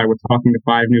satisfied with talking to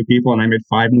 5 new people, and I made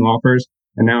 5 new offers,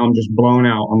 and now I'm just blown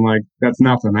out. I'm like, that's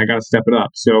nothing. I got to step it up.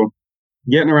 So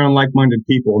getting around like-minded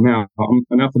people. Now,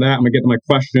 enough of that. I'm going to get to my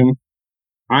question.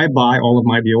 I buy all of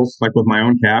my deals, like with my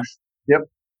own cash. Yep.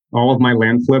 All of my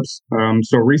land flips.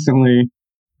 So recently,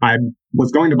 I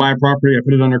was going to buy a property. I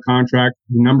put it under contract.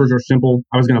 The numbers are simple.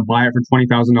 I was going to buy it for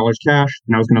 $20,000 cash,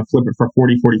 and I was going to flip it for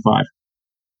 $45,000.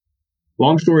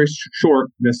 Long story short,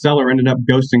 the seller ended up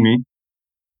ghosting me.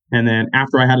 And then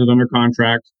after I had it under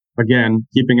contract, again,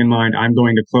 keeping in mind, I'm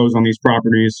going to close on these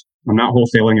properties. I'm not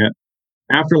wholesaling it.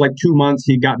 After like 2 months,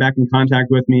 he got back in contact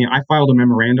with me. I filed a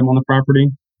memorandum on the property.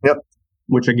 Yep.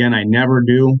 Which again, I never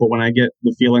do. But when I get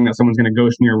the feeling that someone's going to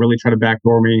ghost me or really try to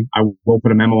backdoor me, I will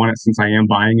put a memo on it since I am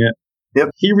buying it. Yep.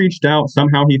 He reached out.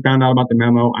 Somehow he found out about the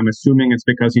memo. I'm assuming it's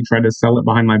because he tried to sell it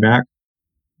behind my back.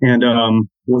 And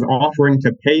was offering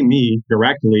to pay me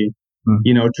directly,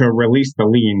 to release the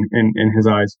lien in his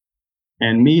eyes.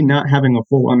 And me not having a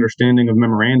full understanding of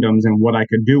memorandums and what I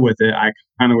could do with it, I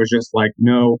kind of was just like,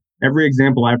 no. Every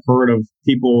example I've heard of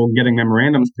people getting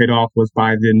memorandums paid off was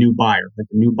by the new buyer. Like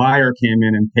the new buyer came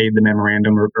in and paid the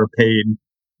memorandum or paid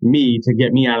me to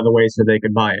get me out of the way so they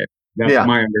could buy it. That's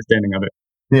my understanding of it.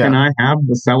 Yeah. Can I have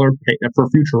the seller pay, for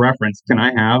future reference,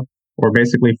 or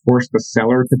basically force the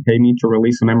seller to pay me to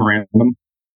release a memorandum?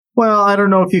 Well, I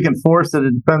don't know if you can force it.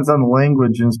 It depends on the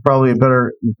language, and it's probably a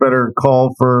better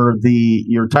call for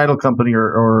your title company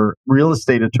or real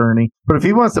estate attorney. But if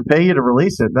he wants to pay you to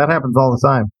release it, that happens all the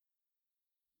time.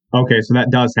 Okay, so that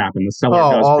does happen. The seller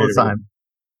does all pay the time.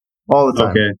 All the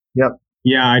time. Okay. Yep.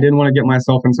 Yeah, I didn't want to get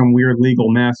myself in some weird legal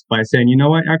mess by saying, you know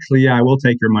what? Actually, yeah, I will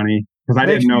take your money because I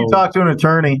didn't know. You talk to an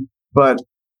attorney, but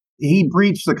he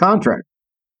breached the contract.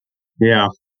 Yeah.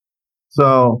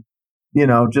 So,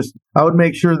 I would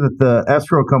make sure that the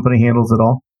escrow company handles it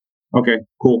all. Okay,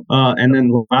 cool. And then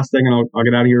the last thing, and I'll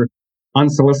get out of here.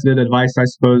 Unsolicited advice, I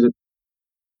suppose.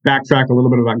 Backtrack a little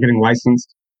bit about getting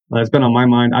licensed. It's been on my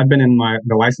mind. I've been in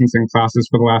the licensing classes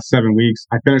for the last 7 weeks.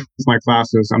 I finished my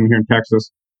classes. I'm here in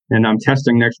Texas, and I'm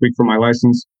testing next week for my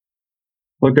license.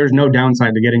 Look, there's no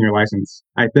downside to getting your license.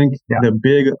 I think the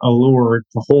big allure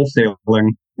to wholesaling,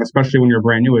 especially when you're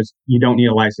brand new, is you don't need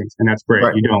a license, and that's great.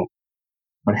 Right. You don't.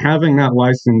 But having that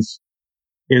license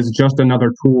is just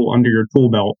another tool under your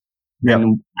tool belt. Yep.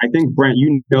 And I think, Brent,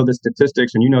 you know the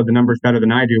statistics and you know the numbers better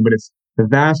than I do, but it's the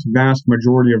vast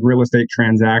majority of real estate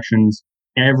transactions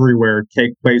everywhere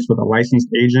take place with a licensed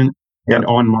agent and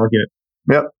on market.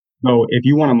 Yep. So if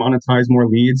you want to monetize more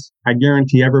leads, I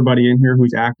guarantee everybody in here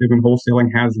who's active in wholesaling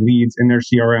has leads in their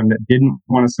CRM that didn't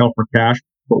want to sell for cash,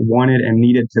 but wanted and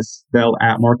needed to sell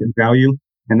at market value.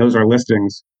 And those are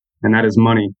listings, and that is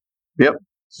money. Yep.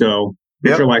 So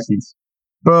get your license.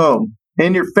 Boom.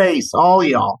 In your face, all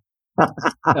y'all.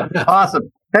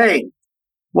 Awesome. Hey,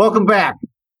 welcome back.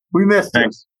 We missed you.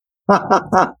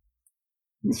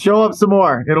 Show up some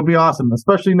more. It'll be awesome,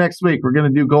 especially next week. We're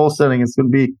going to do goal setting. It's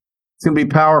going to be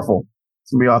powerful.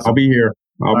 It's going to be awesome. I'll be here.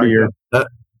 I'll be here.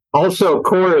 Also,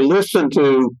 Corey, listen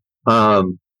to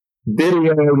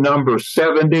video number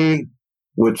 70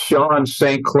 with Sean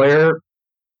St. Clair.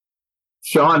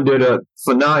 Sean did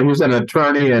he's an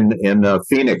attorney in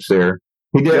Phoenix there.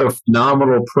 He did a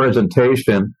phenomenal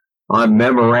presentation on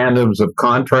memorandums of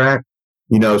contract.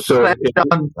 So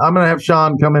I'm going to have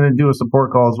Sean come in and do a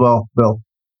support call as well, Bill.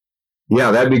 Yeah,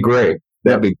 that'd be great.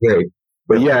 That'd be great.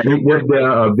 But yeah, he did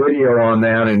a video on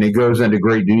that, and he goes into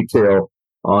great detail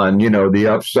on, the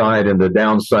upside and the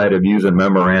downside of using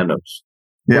memorandums.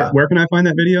 Yeah. Where can I find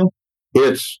that video?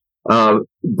 It's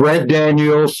Brent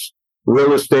Daniels,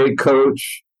 real estate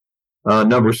coach,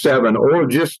 number 7, or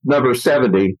just number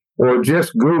 70, or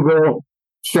just Google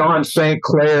Sean St.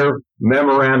 Clair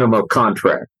memorandum of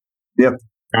contract. Yep.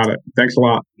 Got it. Thanks a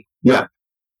lot. Yeah.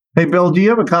 Hey, Bill, do you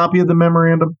have a copy of the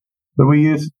memorandum that we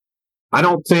use? I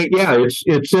don't think,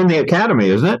 it's in the academy,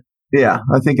 isn't it? Yeah,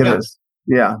 I think it is.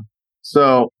 Yeah.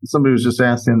 So somebody was just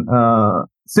asking,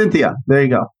 Cynthia, there you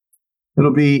go.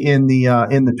 It'll be in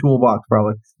the toolbox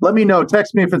probably. Let me know.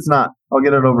 Text me if it's not. I'll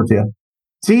get it over to you.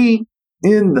 T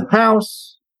in the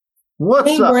house.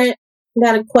 What's up? Brent.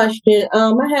 got a question.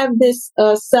 I have this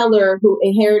seller who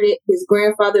inherited his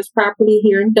grandfather's property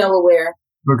here in Delaware.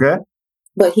 Okay.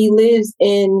 But he lives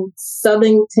in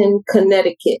Southington,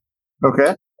 Connecticut.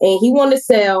 Okay. And he wanted to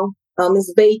sell.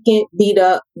 It's vacant, beat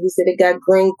up. He said it got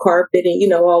green carpet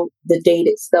and, all the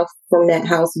dated stuff from that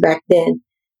house back then.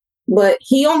 But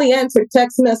he only answered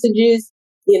text messages.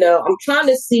 I'm trying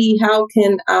to see how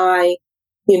can I,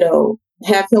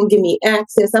 have him give me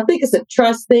access. I think it's a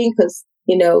trust thing because,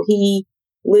 he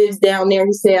lives down there.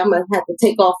 He said, I'm going to have to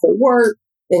take off for work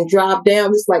and drive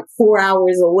down. It's like 4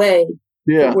 hours away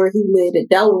from where he lived in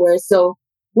Delaware. So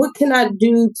what can I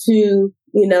do to,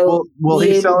 will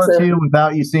he sell it to you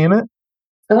without you seeing it?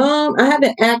 I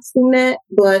haven't asked him that,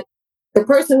 but the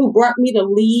person who brought me the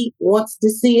lead wants to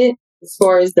see it as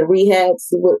far as the rehab,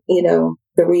 see what,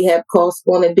 the rehab costs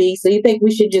going to be. So you think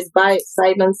we should just buy it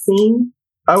sight unseen?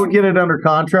 I would get it under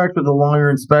contract with a lawyer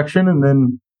inspection and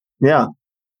then, yeah.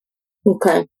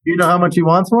 Okay. Do you know how much he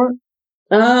wants for it?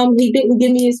 He didn't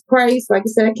give me his price. Like I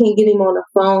said, I can't get him on the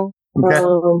phone. Okay.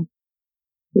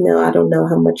 No, I don't know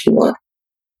how much he wants.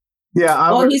 Yeah.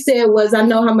 All he said was, I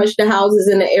know how much the houses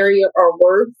in the area are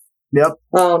worth. Yep.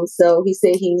 So he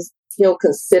said he'll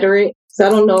consider it. So I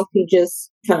don't know if he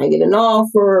just trying to get an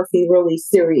offer or if he's really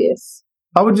serious.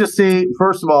 I would just see,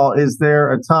 first of all, is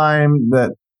there a time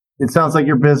that it sounds like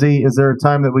you're busy? Is there a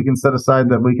time that we can set aside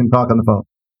that we can talk on the phone?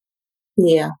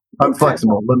 Yeah. I'm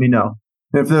flexible. Let me know.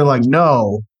 If they're like,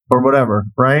 no, or whatever,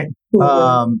 right?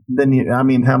 Mm-hmm.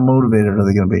 Then, how motivated are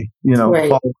they going to be?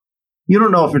 Right. You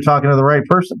don't know if you're talking to the right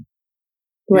person.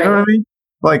 Right. You know what I mean?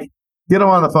 Like, get them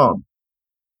on the phone.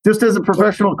 Just as a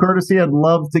professional courtesy, I'd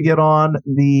love to get on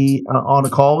on a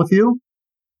call with you.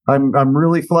 I'm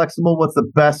really flexible. What's the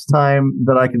best time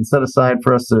that I can set aside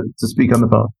for us to speak on the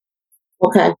phone?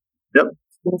 Okay. Yep.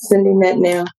 I'm sending that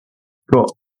now.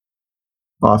 Cool.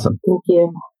 Awesome. Thank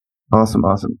you. Awesome.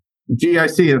 Gee, I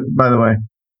see you, by the way.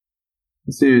 I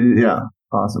see you. Yeah.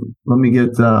 Awesome. Let me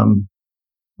get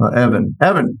Evan.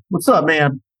 Evan, what's up,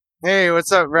 man? Hey,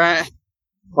 what's up, Brian?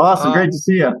 Awesome. Great to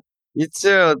see you. You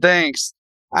too. Thanks.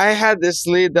 I had this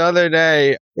lead the other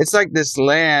day. It's like this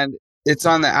land. It's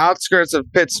on the outskirts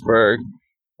of Pittsburgh.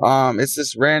 It's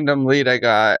this random lead I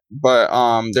got, but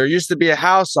there used to be a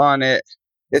house on it.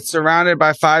 It's surrounded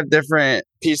by 5 different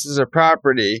pieces of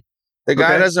property. The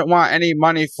guy doesn't want any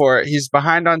money for it. He's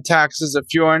behind on taxes, a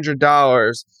few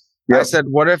 $100s. Yep. I said,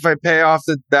 what if I pay off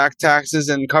the back taxes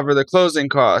and cover the closing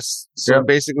costs? So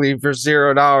basically for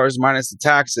 $0 minus the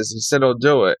taxes. He said he'll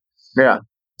do it. Yeah.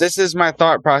 This is my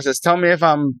thought process. Tell me if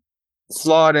I'm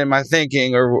flawed in my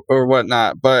thinking or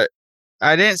whatnot. But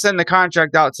I didn't send the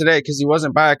contract out today because he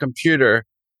wasn't by a computer.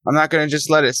 I'm not going to just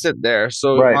let it sit there.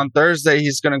 So on Thursday,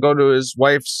 he's going to go to his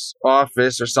wife's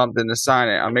office or something to sign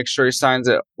it. I'll make sure he signs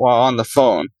it while on the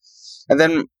phone. And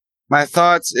then my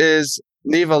thoughts is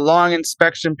leave a long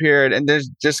inspection period and then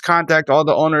just contact all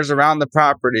the owners around the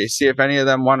property. See if any of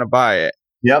them want to buy it.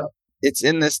 Yep. It's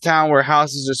in this town where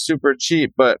houses are super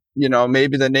cheap, but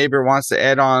maybe the neighbor wants to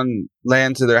add on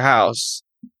land to their house.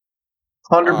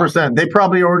 100%. They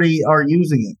probably already are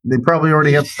using it. They probably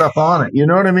already have stuff on it. You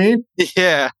know what I mean?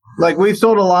 Yeah. Like we've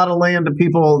sold a lot of land to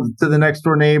people, to the next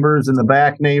door neighbors and the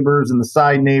back neighbors and the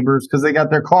side neighbors because they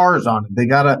got their cars on it. They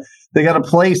got a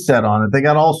play set on it. They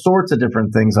got all sorts of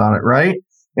different things on it, right?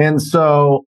 And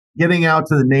so getting out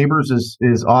to the neighbors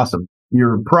is awesome.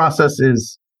 Your process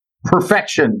is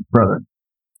perfection, brother.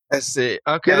 I see.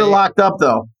 Okay. Get it locked up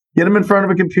though. Get him in front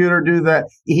of a computer. Do that.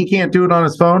 He can't do it on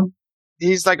his phone.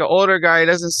 He's like an older guy. He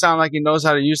doesn't sound like he knows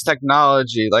how to use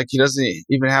technology. Like he doesn't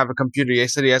even have a computer. He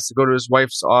said he has to go to his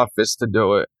wife's office to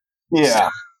do it. Yeah.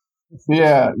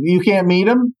 Yeah. You can't meet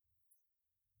him?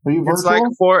 Are you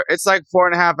virtual? It's like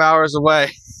 4.5 hours away.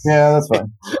 Yeah, that's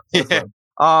fine. Yeah.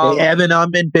 Hey, Evan,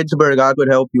 I'm in Pittsburgh. I could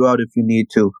help you out if you need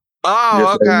to.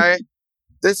 Oh, okay.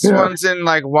 This one's in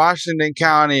like Washington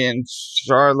County and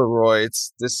Charleroi.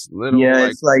 It's this little. Yeah,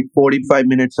 it's like 45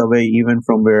 minutes away, even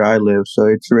from where I live. So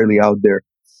it's really out there.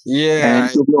 Yeah.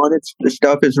 And to be honest, the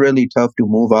stuff is really tough to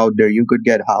move out there. You could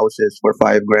get houses for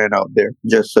 $5,000 out there,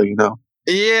 just so you know.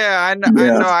 Yeah, I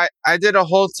know. I did a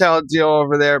hotel deal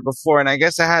over there before, and I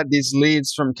guess I had these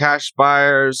leads from cash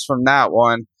buyers from that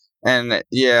one. And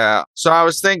yeah, so I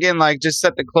was thinking like just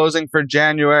set the closing for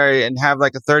January and have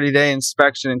like a 30-day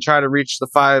inspection and try to reach the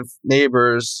 5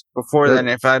 neighbors before then.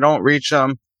 If I don't reach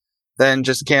them, then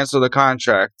just cancel the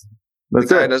contract. The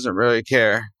guy doesn't really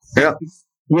care. Yeah.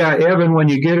 Yeah, Evan, when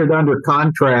you get it under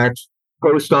contract,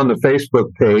 post on the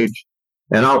Facebook page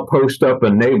and I'll post up a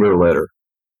neighbor letter.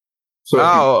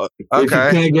 So if you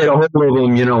can't get a hold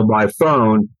of them, by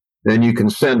phone, then you can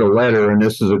send a letter, and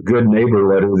this is a good neighbor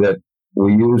letter that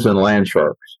we use in Land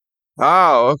Sharks.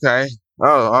 Oh, okay.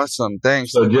 Oh, awesome.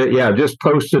 Thanks. So just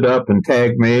post it up and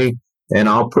tag me, and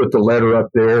I'll put the letter up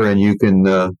there, and you can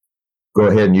go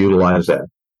ahead and utilize that.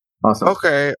 Awesome.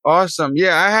 Okay, awesome.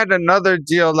 Yeah, I had another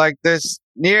deal like this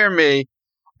near me,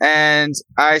 and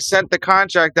I sent the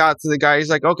contract out to the guy. He's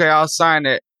like, okay, I'll sign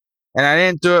it. And I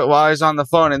didn't do it while I was on the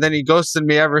phone, and then he ghosted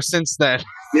me ever since then.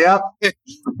 Yep.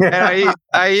 And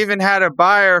I even had a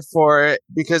buyer for it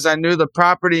because I knew the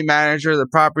property manager, the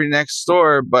property next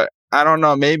door, but I don't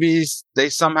know. Maybe they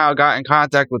somehow got in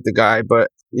contact with the guy, but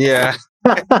yeah.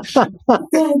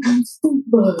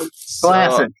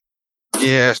 Classic.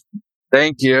 Yeah.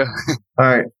 Thank you. All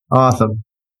right. Awesome.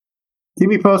 Keep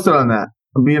me posted on that.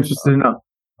 I'll be interested to know.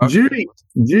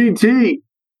 GT,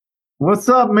 what's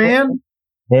up, man?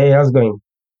 Hey, how's it going?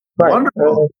 Right.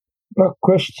 Wonderful.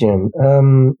 Question.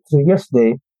 So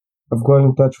yesterday, I've got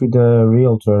in touch with a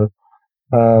realtor,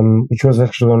 which was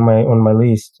actually on my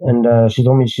list, and she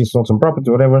told me she sold some property,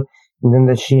 whatever, and then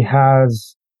that she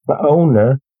has an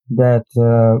owner that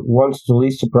wants to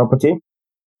lease the property,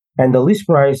 and the lease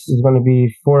price is going to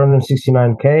be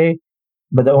 $469K,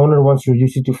 but the owner wants to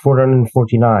reduce it to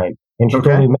 $449, and she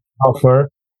told me make an offer.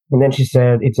 And then she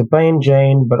said, it's a plain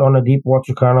Jane, but on a deep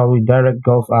water canal with direct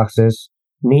Gulf access,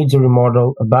 needs a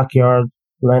remodel, a backyard,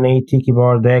 lanai, tiki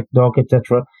bar, deck, dock,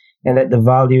 etc. And that the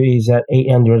value is at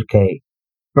 $800K.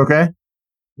 Okay.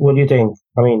 What do you think?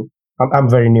 I mean, I'm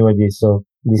very new at this, so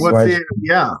this What's is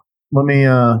yeah. Let me,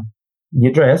 the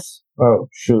address? Oh,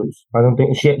 shoes. I don't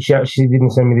think, she didn't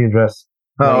send me the address.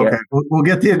 Oh, okay. We'll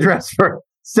get the address first.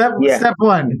 Step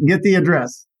one, get the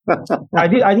address. I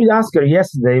did ask her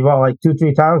yesterday about like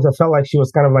 2-3 times. I felt like she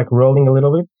was kind of like rolling a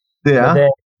little bit. Yeah. But then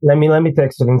let me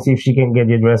text her and see if she can get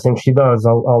the address. And if she does,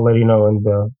 I'll let you know and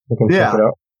we can check it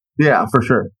out. Yeah, for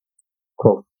sure.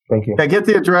 Cool. Thank you. Yeah, get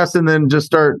the address and then just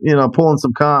start, pulling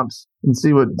some comps and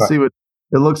see what it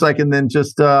looks like, and then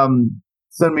just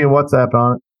send me a WhatsApp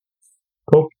on it.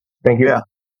 Cool. Thank you. Yeah.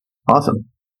 Awesome.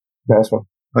 Nice one.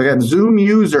 I got Zoom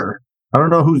user. I don't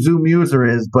know who Zoom user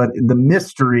is, but the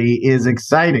mystery is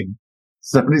exciting.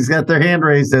 Somebody's got their hand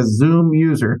raised as Zoom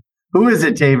user. Who is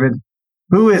it, David?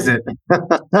 Who is it?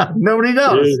 Nobody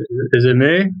knows. Is it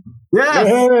me? Yes.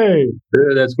 Hey.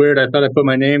 Dude, that's weird. I thought I put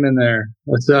my name in there.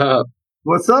 What's up?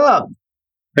 What's up?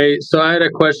 Hey, so I had a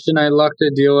question. I locked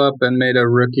a deal up and made a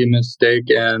rookie mistake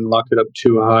and locked it up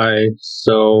too high.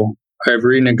 So I've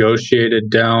renegotiated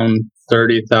down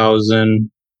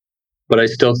 30,000. But I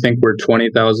still think we're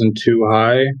 20,000 too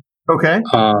high. Okay.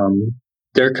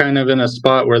 They're kind of in a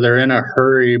spot where they're in a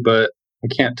hurry, but I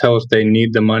can't tell if they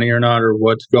need the money or not or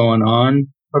what's going on.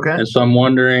 Okay. And so I'm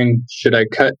wondering, should I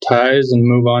cut ties and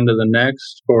move on to the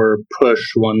next or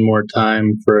push one more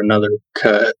time for another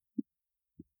cut?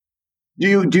 Do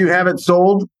you have it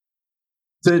sold?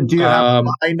 Do you have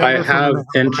I have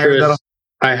interest.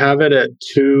 I have it at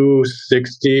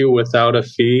 260 without a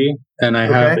fee, and I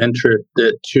have interest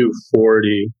at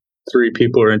 240. 3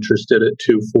 people are interested at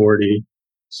 240.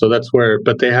 So that's where,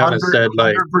 but they haven't said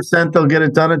like 100% they'll get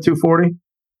it done at 240.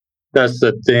 That's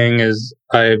the thing is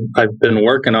I've been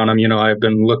working on them. I've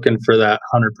been looking for that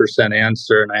 100%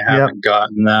 answer, and I haven't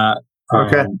gotten that.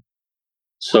 Okay.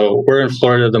 So we're in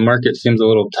Florida. The market seems a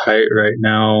little tight right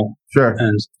now. Sure.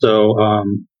 And so,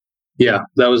 yeah,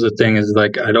 that was the thing is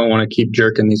like, I don't want to keep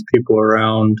jerking these people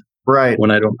around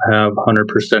when I don't have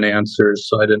 100% answers.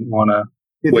 So I didn't want to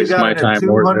waste my time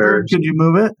or theirs. Could you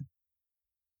move it?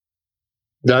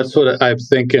 That's what I'm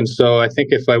thinking. So I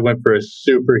think if I went for a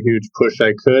super huge push,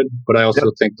 I could, but I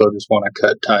also think they'll just want to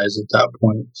cut ties at that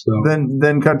point. So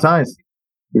then cut ties.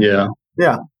 Yeah.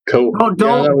 Yeah. Cool.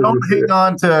 Don't hang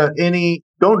on to any.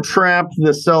 Don't trap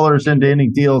the sellers into any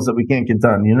deals that we can't get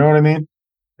done. You know what I mean?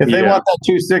 If they want that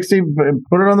 260,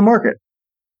 put it on the market.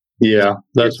 Yeah,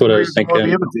 that's what I was thinking.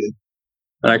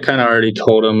 And I kind of already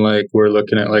told them, like, we're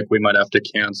looking at, like, we might have to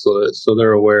cancel it. So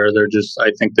they're aware. They're just,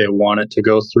 I think they want it to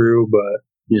go through, but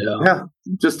yeah. Yeah.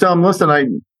 Just tell them,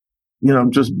 listen,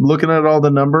 just looking at all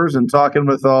the numbers and talking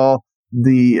with all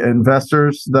the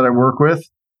investors that I work with,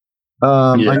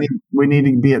 we need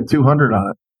to be at 200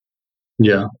 on it.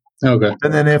 Yeah. Okay.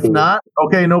 And then if not,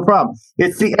 okay, no problem.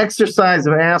 It's the exercise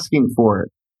of asking for it.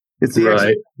 It's the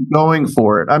exercise of going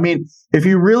for it. I mean, if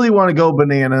you really want to go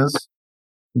bananas,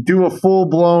 do a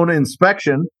full-blown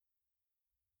inspection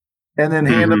and then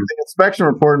hand them the inspection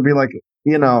report and be like,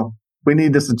 we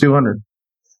need this at 200.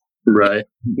 Right.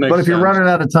 But if you're running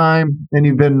out of time and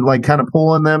you've been like kind of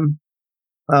pulling them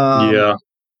along,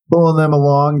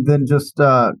 then just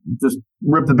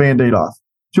rip the Band-Aid off.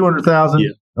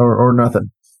 200,000 or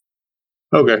nothing.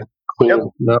 Okay, cool. Yep.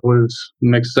 That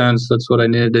makes sense. That's what I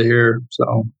needed to hear.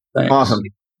 So thanks. Awesome.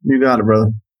 You got it,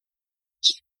 brother.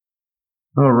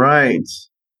 All right.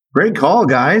 Great call,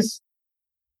 guys.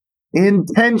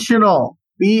 Intentional.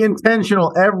 Be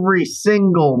intentional every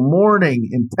single morning.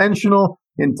 Intentional.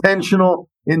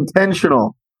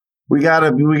 We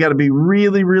gotta be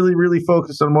really, really, really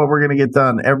focused on what we're gonna get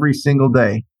done every single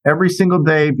day. Every single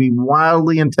day, be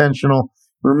wildly intentional.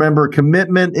 Remember,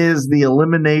 commitment is the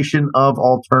elimination of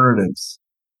alternatives.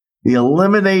 The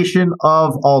elimination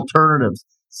of alternatives.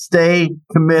 Stay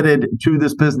committed to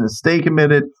this business. Stay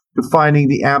committed to finding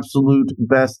the absolute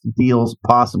best deals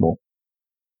possible.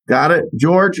 Got it?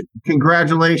 George,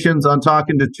 congratulations on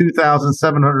talking to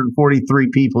 2,743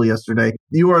 people yesterday.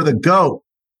 You are the GOAT.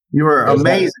 You are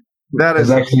amazing. That is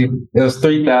it was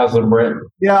 3,000, Brent.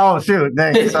 Yeah. Oh, shoot.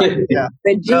 Thanks. Yeah.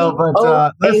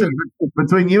 Listen,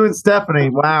 between you and Stephanie,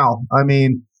 wow. I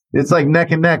mean, it's like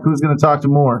neck and neck. Who's going to talk to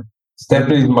more?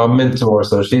 Stephanie's my mentor,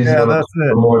 so she's going to talk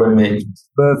more than me.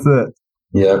 That's it.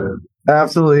 Yeah.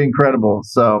 Absolutely incredible.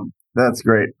 So that's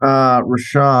great.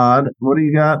 Rashad, what do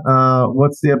you got?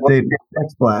 What's the update?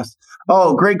 Text blast.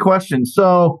 Oh, great question.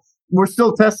 So we're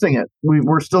still testing it.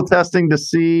 We're still testing to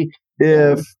see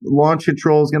if Launch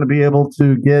Control is going to be able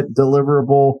to get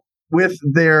deliverable with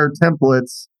their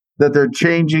templates that they're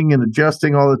changing and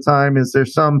adjusting all the time. Is there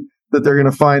some that they're going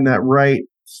to find that right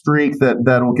streak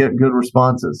that'll get good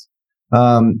responses?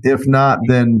 If not,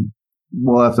 then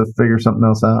we'll have to figure something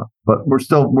else out. But we're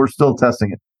still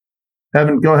testing it.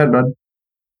 Evan, go ahead, bud.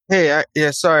 Hey,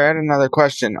 sorry, I had another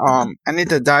question. I need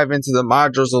to dive into the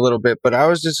modules a little bit, but I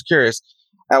was just curious.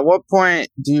 At what point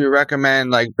do you recommend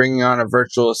like bringing on a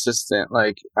virtual assistant,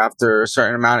 like after a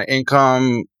certain amount of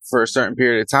income for a certain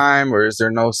period of time, or is there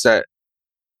no set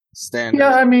standard?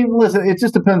 Yeah, I mean, listen, it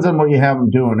just depends on what you have them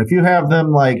doing. If you have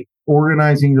them like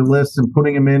organizing your lists and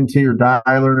putting them into your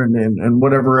dialer and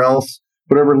whatever else,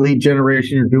 whatever lead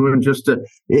generation you're doing, just to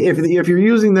if you're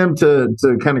using them to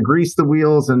kind of grease the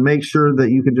wheels and make sure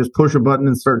that you can just push a button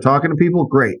and start talking to people,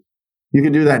 great. You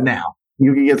can do that now.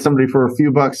 You can get somebody for a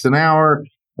few bucks an hour.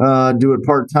 Do it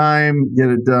part-time, get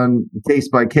it done case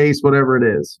by case, whatever it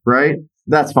is, right?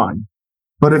 That's fine.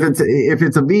 But if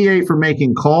it's a VA for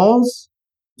making calls,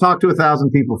 talk to 1,000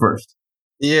 people first.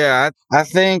 Yeah, I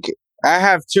think I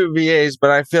have 2 VAs, but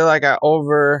I feel like I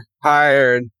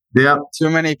overhired too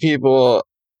many people,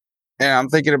 and I'm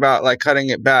thinking about like cutting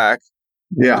it back.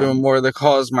 Yeah. Doing more of the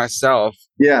calls myself.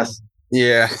 Yes.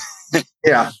 Yeah.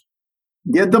 Yeah.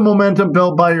 Get the momentum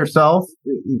built by yourself,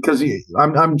 because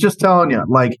I'm just telling you,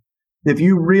 like, if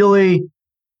you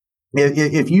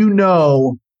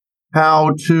know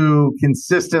how to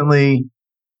consistently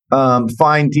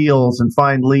find deals and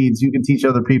find leads, you can teach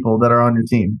other people that are on your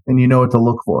team, and you know what to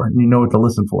look for, and you know what to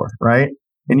listen for, right?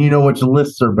 And you know which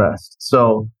lists are best.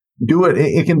 So do it.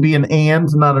 It can be an and,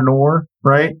 not an or,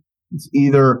 right? It's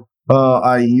either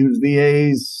I use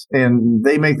VAs and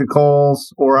they make the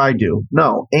calls, or I do.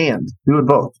 No, and do it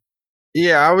both.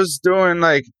 Yeah, I was doing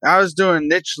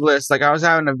niche lists. Like I was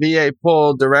having a VA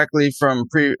pull directly from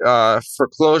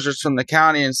foreclosures from the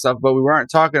county and stuff, but we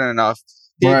weren't talking to enough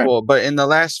people. Right. But in the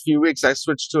last few weeks, I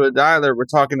switched to a dialer. We're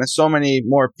talking to so many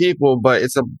more people, but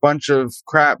it's a bunch of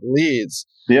crap leads.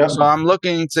 Yeah. So I'm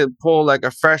looking to pull like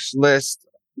a fresh list,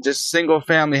 just single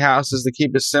family houses to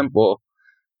keep it simple.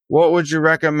 What would you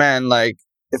recommend? Like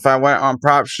if I went on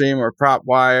PropStream or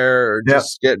PropWire, or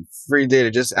just get free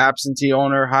data, just absentee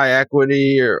owner, high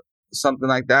equity, or something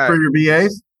like that. For your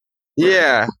VAs?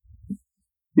 Yeah.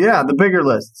 Yeah, the bigger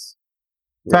lists.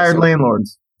 Tired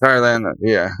landlords. Tired landlord.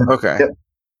 Yeah. Okay. Yep.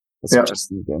 That's what I was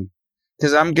thinking.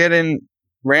 Because I'm getting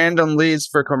random leads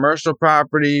for commercial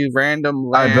property, random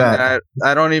land that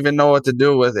I don't even know what to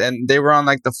do with. And they were on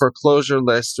like the foreclosure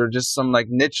list or just some like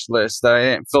niche list that I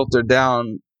didn't filter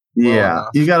down. Yeah,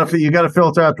 you gotta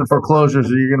filter out the foreclosures,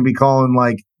 or you're gonna be calling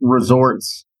like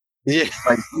resorts. Yeah,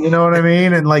 like, you know what I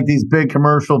mean, and like these big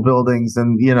commercial buildings,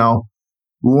 and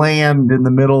land in the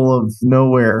middle of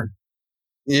nowhere.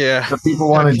 Yeah, that people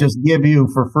want to just give you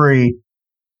for free.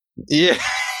 Yeah,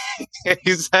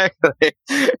 exactly.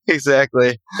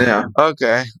 Yeah.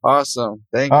 Okay. Awesome.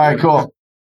 Thank you. All right. Cool,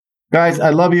 guys. I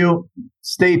love you.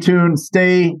 Stay tuned.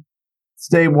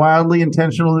 Stay wildly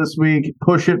intentional this week.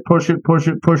 Push it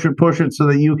so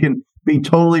that you can be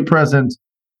totally present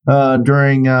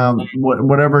during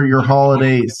whatever your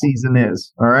holiday season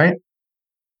is. All right?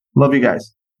 Love you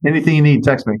guys. Anything you need,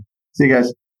 text me. See you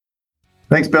guys.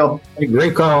 Thanks, Bill. Hey,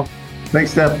 great call.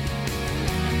 Thanks, Steph.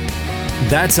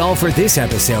 That's all for this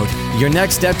episode. Your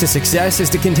next step to success is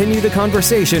to continue the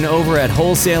conversation over at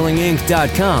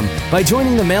wholesalinginc.com by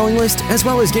joining the mailing list, as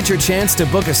well as get your chance to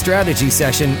book a strategy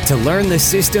session to learn the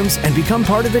systems and become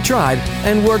part of the tribe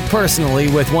and work personally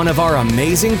with one of our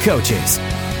amazing coaches.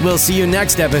 We'll see you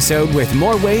next episode with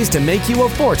more ways to make you a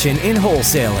fortune in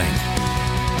wholesaling.